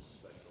Bible that's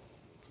special?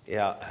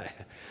 Yeah,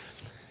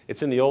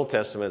 it's in the Old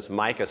Testament. It's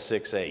Micah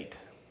 6:8,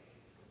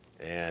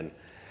 and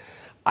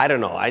I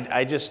don't know.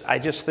 I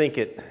just think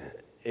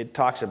it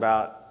talks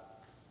about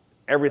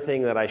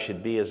everything that I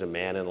should be as a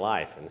man in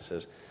life, and it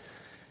says,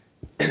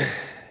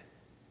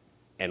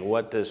 "And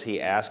what does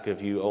He ask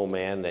of you, O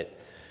man, that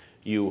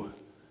you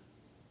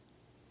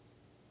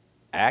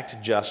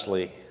act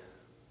justly,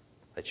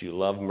 that you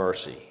love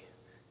mercy,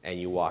 and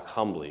you walk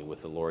humbly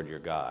with the Lord your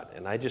God."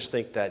 And I just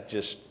think that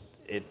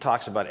it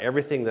talks about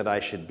everything that I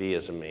should be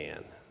as a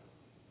man.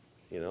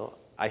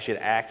 I should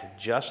act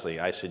justly.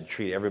 I should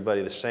treat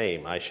everybody the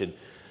same. I should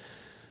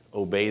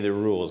obey the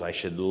rules. I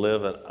should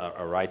live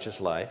a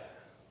righteous life.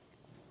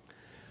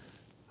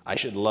 I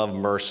should love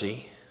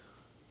mercy.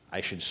 I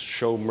should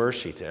show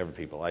mercy to every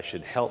people. I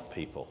should help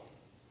people.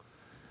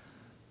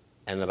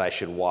 And that I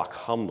should walk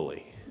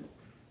humbly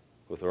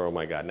with the Lord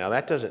my God. Now,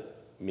 that doesn't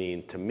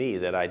mean to me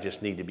that I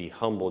just need to be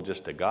humble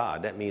just to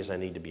God. That means I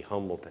need to be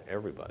humble to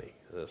everybody.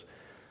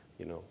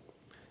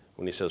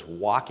 When he says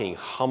walking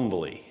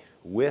humbly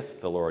with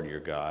the Lord your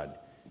God,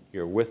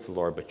 you're with the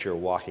Lord, but you're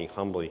walking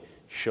humbly,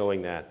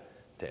 showing that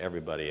to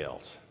everybody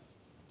else.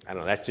 I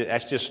don't know,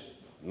 that's just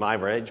my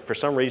version. For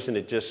some reason,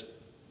 it just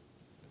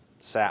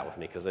sat with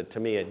me, because to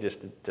me, it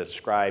just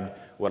described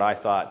what I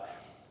thought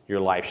your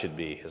life should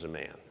be as a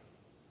man.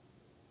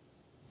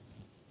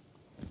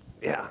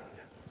 Yeah.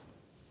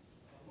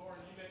 Lauren,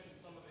 you mentioned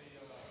some of the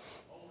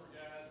older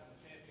guys on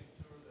the Champions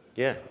Tour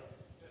that Yeah. have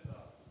been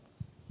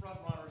front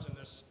runners in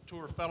this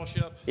tour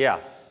fellowship. Yeah.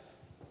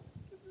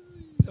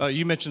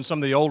 You mentioned some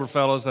of the older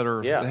fellows that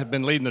have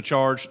been leading the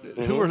charge.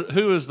 Mm-hmm.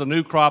 Who is the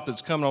new crop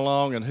that's coming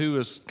along, and who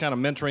is kind of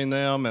mentoring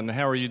them, and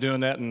how are you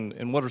doing that,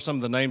 and what are some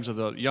of the names of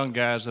the young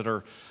guys that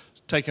are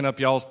taking up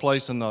y'all's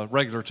place in the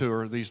regular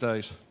tour these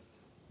days?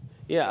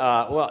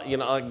 Yeah,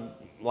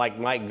 like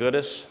Mike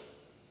Goodis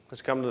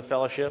has come to the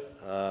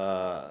fellowship.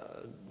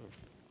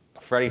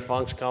 Freddie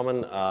Funk's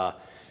coming. Of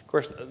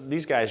course,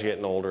 these guys are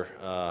getting older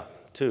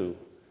too.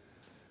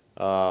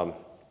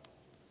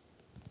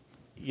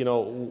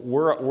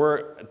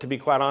 We're to be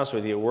quite honest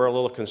with you, we're a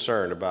little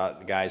concerned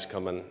about guys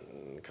coming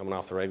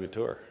off the regular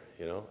tour.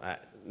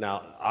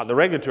 Now on the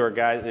regular tour,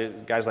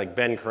 guys like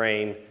Ben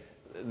Crane,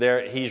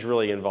 he's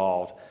really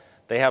involved.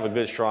 They have a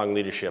good, strong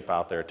leadership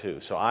out there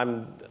too. So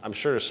I'm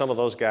sure if some of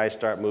those guys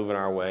start moving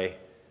our way,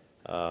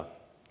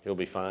 he'll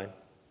be fine.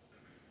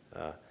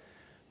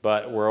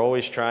 But we're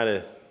always trying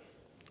to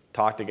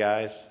talk to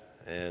guys,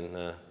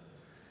 and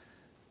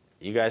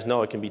you guys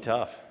know it can be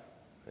tough.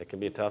 It can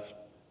be a tough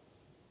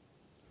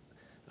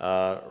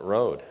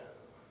road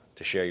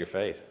to share your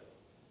faith.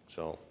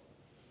 So,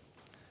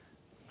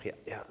 yeah.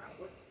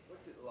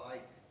 What's it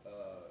like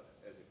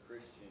as a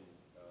Christian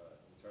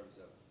in terms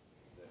of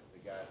the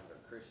guys that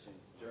are Christians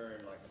during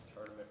like a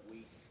tournament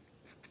week?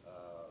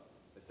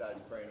 Besides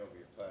praying over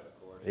your putt, of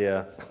course.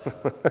 Yeah.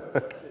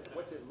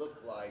 What's it look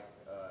like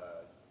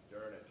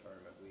during a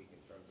tournament week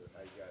in terms of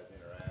how you guys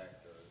interact?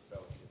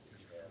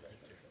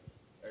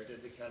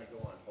 kind of go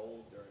on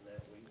hold during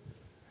that week?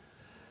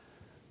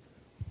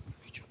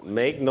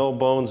 Make no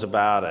bones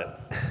about it.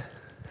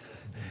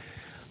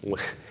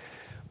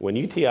 When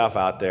you tee off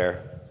out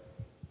there,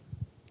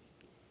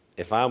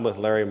 if I'm with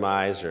Larry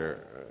Mize, or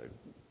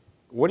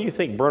what do you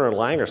think Bernard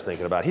Langer's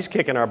thinking about? He's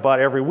kicking our butt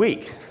every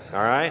week,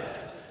 all right?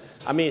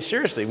 I mean,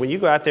 seriously, when you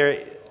go out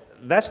there,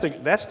 that's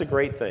the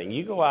great thing.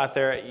 You go out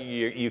there,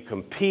 you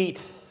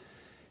compete,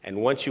 and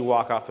once you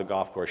walk off the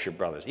golf course, you're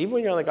brothers. Even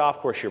when you're on the golf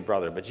course, you're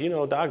brother. But you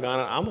know, doggone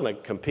it, I'm going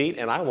to compete,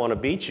 and I want to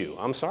beat you.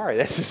 I'm sorry,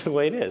 that's just the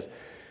way it is.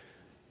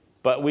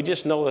 But we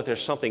just know that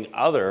there's something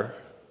other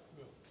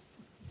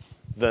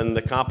than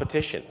the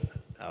competition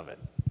of it.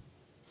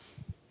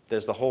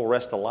 There's the whole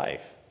rest of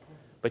life.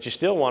 But you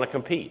still want to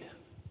compete,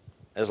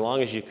 as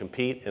long as you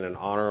compete in an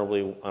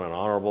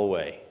honorable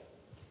way.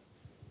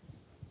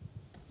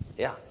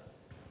 Yeah.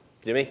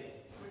 Jimmy? Would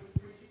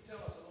you tell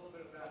us a little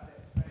bit about that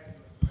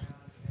fabulous round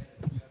you had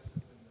at Augusta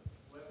when the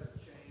weather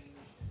changed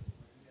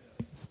and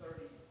a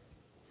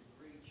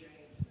 30-degree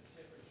change in the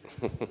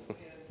temperature and the wind?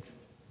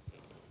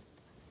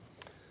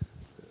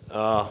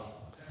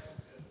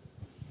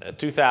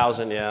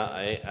 2000,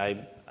 yeah.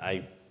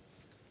 I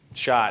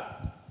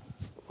shot,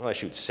 well, I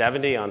shoot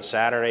 70 on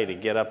Saturday to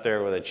get up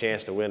there with a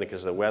chance to win it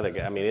because the weather,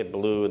 I mean, it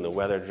blew and the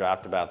weather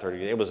dropped about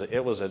 30. It was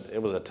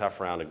a tough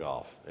round of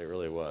golf. It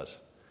really was.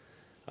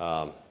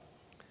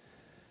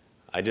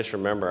 I just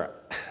remember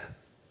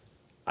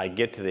I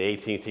get to the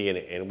 18th tee,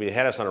 and we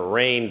had us on a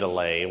rain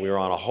delay, and we were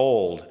on a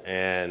hold,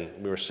 and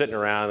we were sitting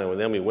around, and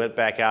then we went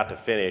back out to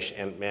finish,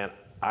 and man,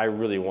 I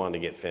really wanted to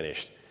get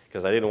finished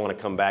because I didn't want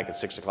to come back at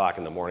 6 o'clock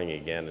in the morning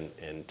again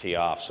and tee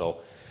off. So,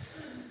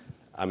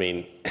 I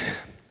mean,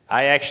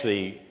 I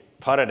actually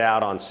putted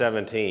out on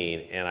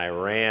 17, and I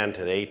ran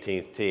to the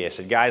 18th tee. I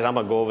said, guys, I'm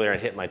going to go over there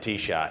and hit my tee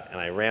shot. And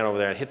I ran over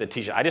there and hit the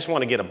tee shot. I just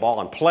want to get a ball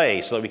in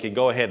play so that we could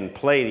go ahead and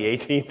play the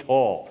 18th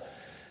hole.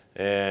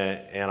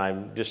 And I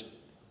just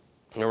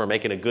remember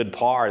making a good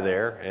par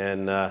there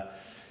and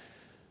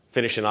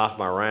finishing off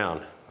my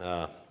round.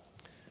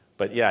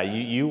 But yeah,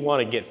 you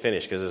want to get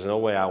finished because there's no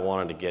way I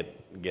wanted to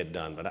get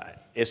done.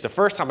 But it's the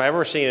first time I've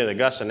ever seen at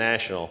Augusta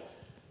National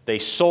they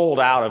sold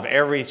out of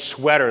every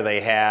sweater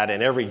they had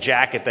and every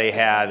jacket they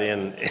had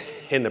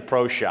in the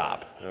pro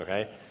shop,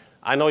 okay?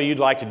 I know you'd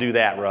like to do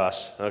that,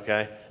 Russ,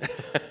 okay?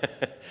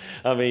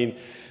 I mean,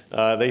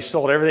 they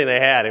sold everything they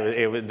had.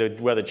 The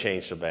weather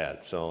changed so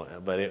bad,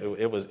 but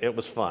it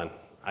was fun.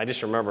 I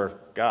just remember,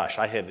 gosh,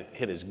 I had to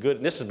hit as good,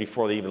 and this is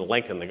before they even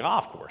lengthened the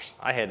golf course.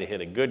 I had to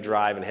hit a good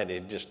drive and had to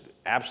just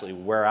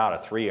absolutely wear out a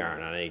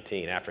 3-iron on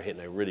 18 after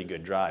hitting a really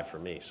good drive for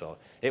me, so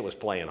it was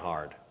playing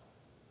hard.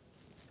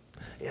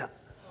 Yeah.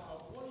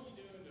 What are you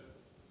doing to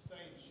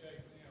stay in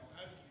shape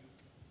now? As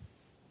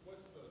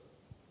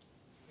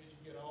you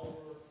get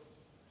older?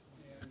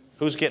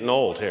 Who's getting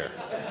old here?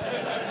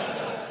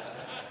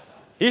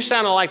 You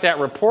sounded like that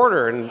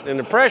reporter in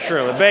the press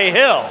room at Bay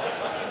Hill. And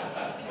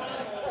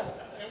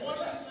what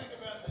do you think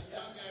about the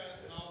young guys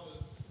and all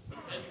this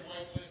heavy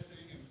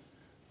weightlifting and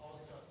all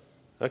this stuff?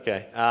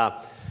 Okay.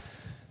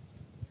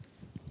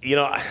 You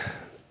know,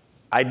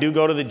 I do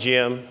go to the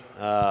gym.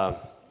 I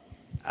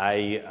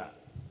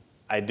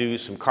do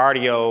some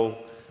cardio.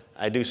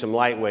 I do some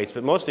light weights,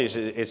 but mostly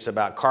it's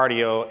about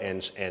cardio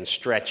and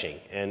stretching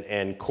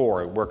and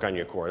core, work on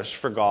your core. This is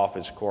for golf,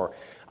 it's core.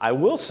 I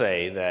will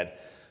say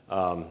that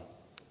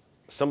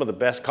some of the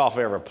best golf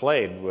I ever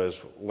played was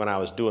when I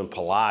was doing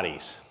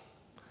Pilates.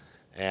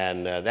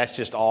 And that's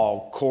just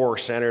all core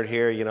centered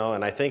here, you know,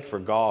 and I think for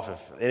golf, if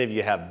any of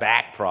you have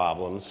back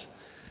problems,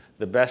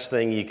 the best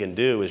thing you can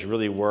do is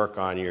really work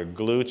on your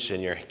glutes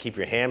and keep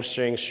your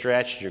hamstrings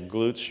stretched, your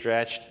glutes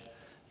stretched,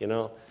 you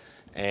know,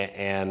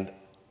 and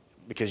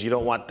because you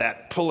don't want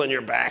that pulling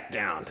your back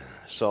down.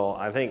 So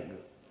I think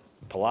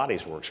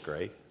Pilates works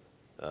great,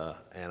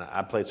 and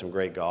I played some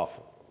great golf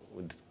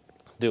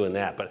doing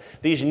that. But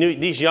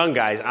these young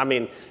guys, I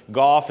mean,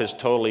 golf has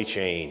totally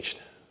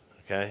changed,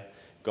 okay?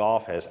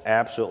 Golf has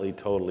absolutely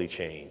totally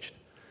changed.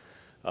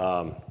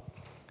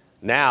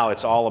 Now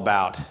it's all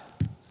about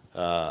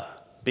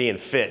being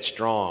fit,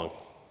 strong,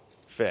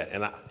 fit.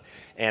 And I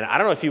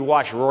don't know if you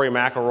watched Rory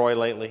McIlroy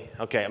lately.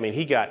 Okay, I mean,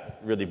 he got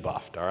really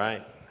buffed, all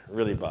right?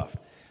 Really buffed.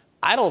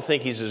 I don't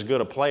think he's as good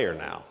a player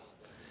now.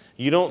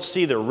 You don't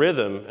see the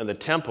rhythm and the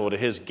tempo to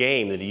his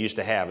game that he used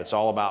to have. It's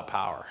all about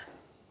power,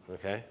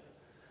 okay?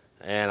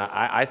 And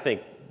I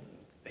think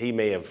he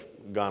may have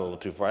gone a little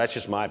too far. That's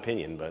just my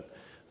opinion, but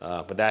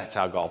that's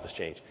how golf has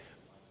changed.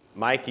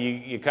 Mike,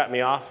 you cut me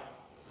off?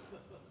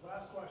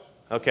 Last question.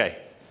 Okay.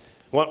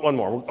 One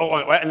more.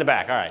 Oh, in the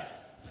back. All right.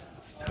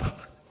 I'm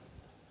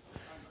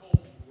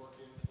Colton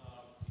working.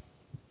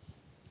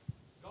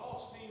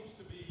 Golf seems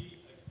to be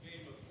a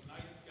game of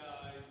nice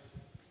guys,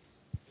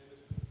 and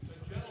it's a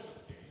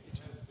gentleman's game. It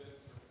has been for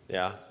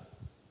Yeah.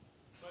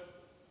 But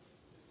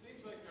it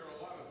seems like there are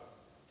a lot of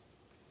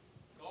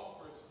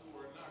golfers who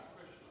are not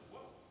Christian.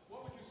 What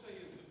would you say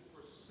is the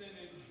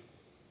percentage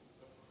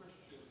of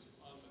Christians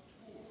on the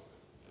tour?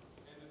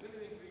 And is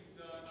anything being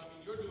done? I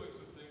mean, you're doing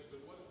some things,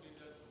 but what is being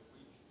done to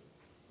reach them?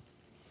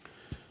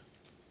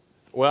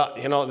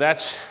 Well,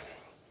 that's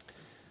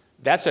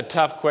a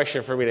tough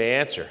question for me to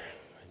answer.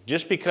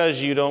 Just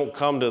because you don't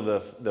come to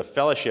the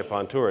fellowship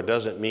on tour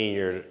doesn't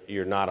mean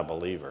you're not a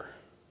believer.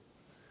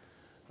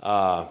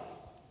 There's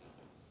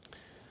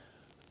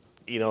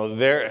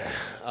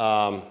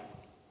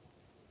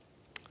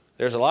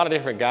a lot of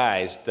different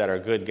guys that are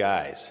good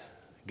guys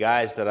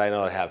that I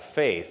know that have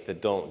faith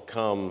that don't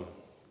come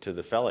to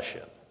the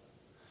fellowship.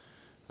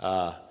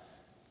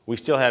 We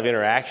still have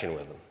interaction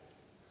with them.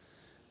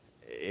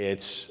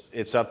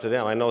 It's up to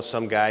them. I know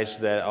some guys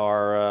that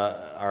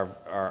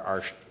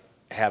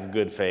have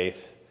good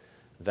faith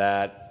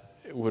that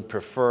would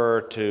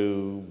prefer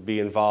to be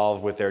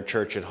involved with their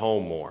church at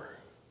home more.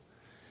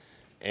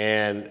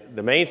 And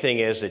the main thing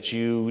is that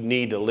you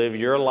need to live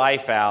your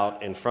life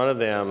out in front of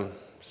them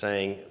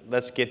saying,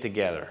 let's get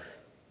together.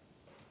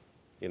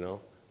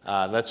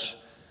 Let's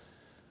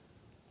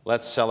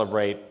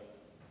celebrate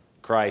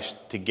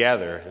Christ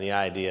together, and the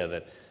idea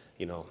that,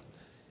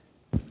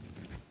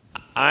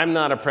 I'm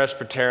not a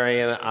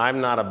Presbyterian,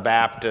 I'm not a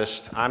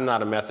Baptist, I'm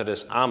not a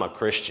Methodist, I'm a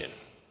Christian.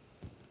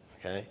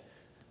 Okay?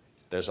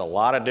 There's a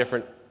lot of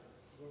different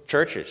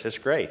churches, it's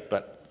great,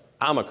 but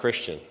I'm a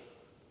Christian.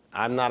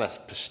 I'm not a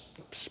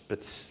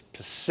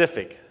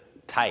specific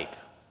type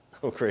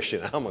of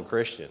Christian, I'm a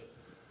Christian.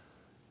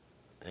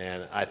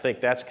 And I think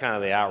that's kind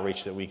of the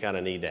outreach that we kind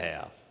of need to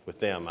have with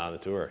them on the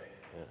tour.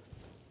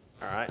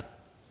 Yeah. All right?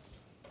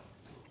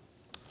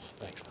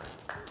 Thanks, man.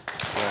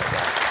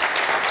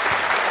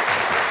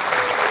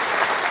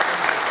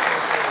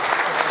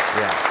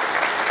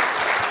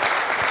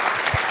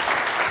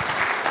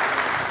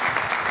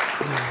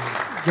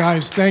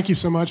 Guys, thank you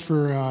so much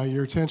for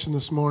your attention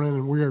this morning,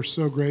 and we are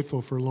so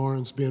grateful for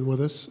Lawrence being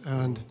with us.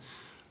 And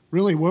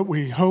really what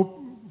we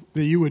hope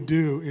that you would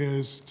do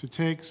is to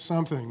take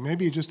something,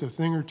 maybe just a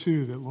thing or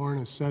two that Lauren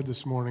has said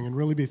this morning, and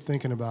really be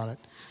thinking about it.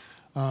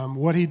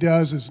 What he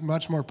does is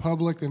much more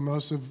public than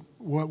most of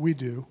what we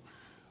do,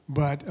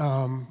 but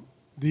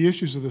the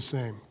issues are the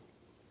same.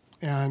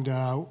 And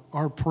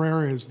our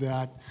prayer is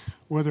that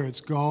whether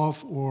it's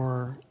golf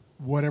or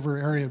whatever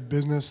area of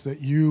business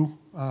that you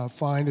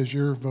find as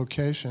your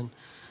vocation,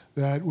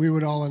 that we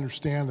would all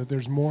understand that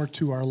there's more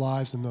to our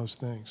lives than those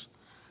things.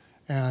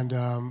 And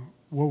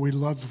what we'd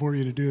love for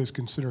you to do is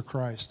consider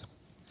Christ.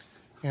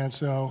 And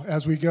so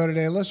as we go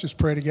today, let's just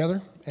pray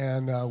together,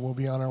 and we'll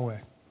be on our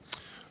way.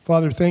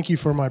 Father, thank you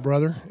for my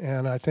brother,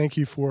 and I thank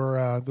you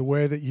for the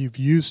way that you've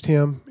used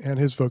him and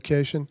his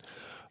vocation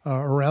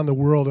around the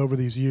world over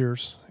these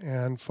years.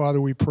 And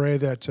Father, we pray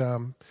that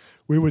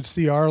we would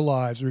see our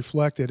lives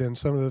reflected in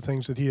some of the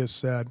things that he has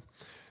said.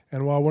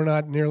 And while we're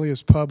not nearly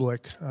as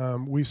public,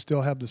 we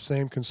still have the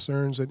same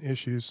concerns and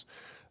issues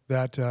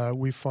that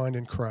we find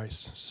in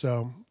Christ.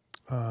 So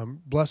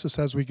bless us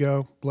as we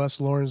go. Bless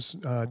Lauren's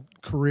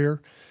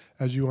career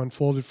as you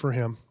unfolded for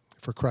him,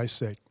 for Christ's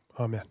sake.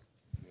 Amen.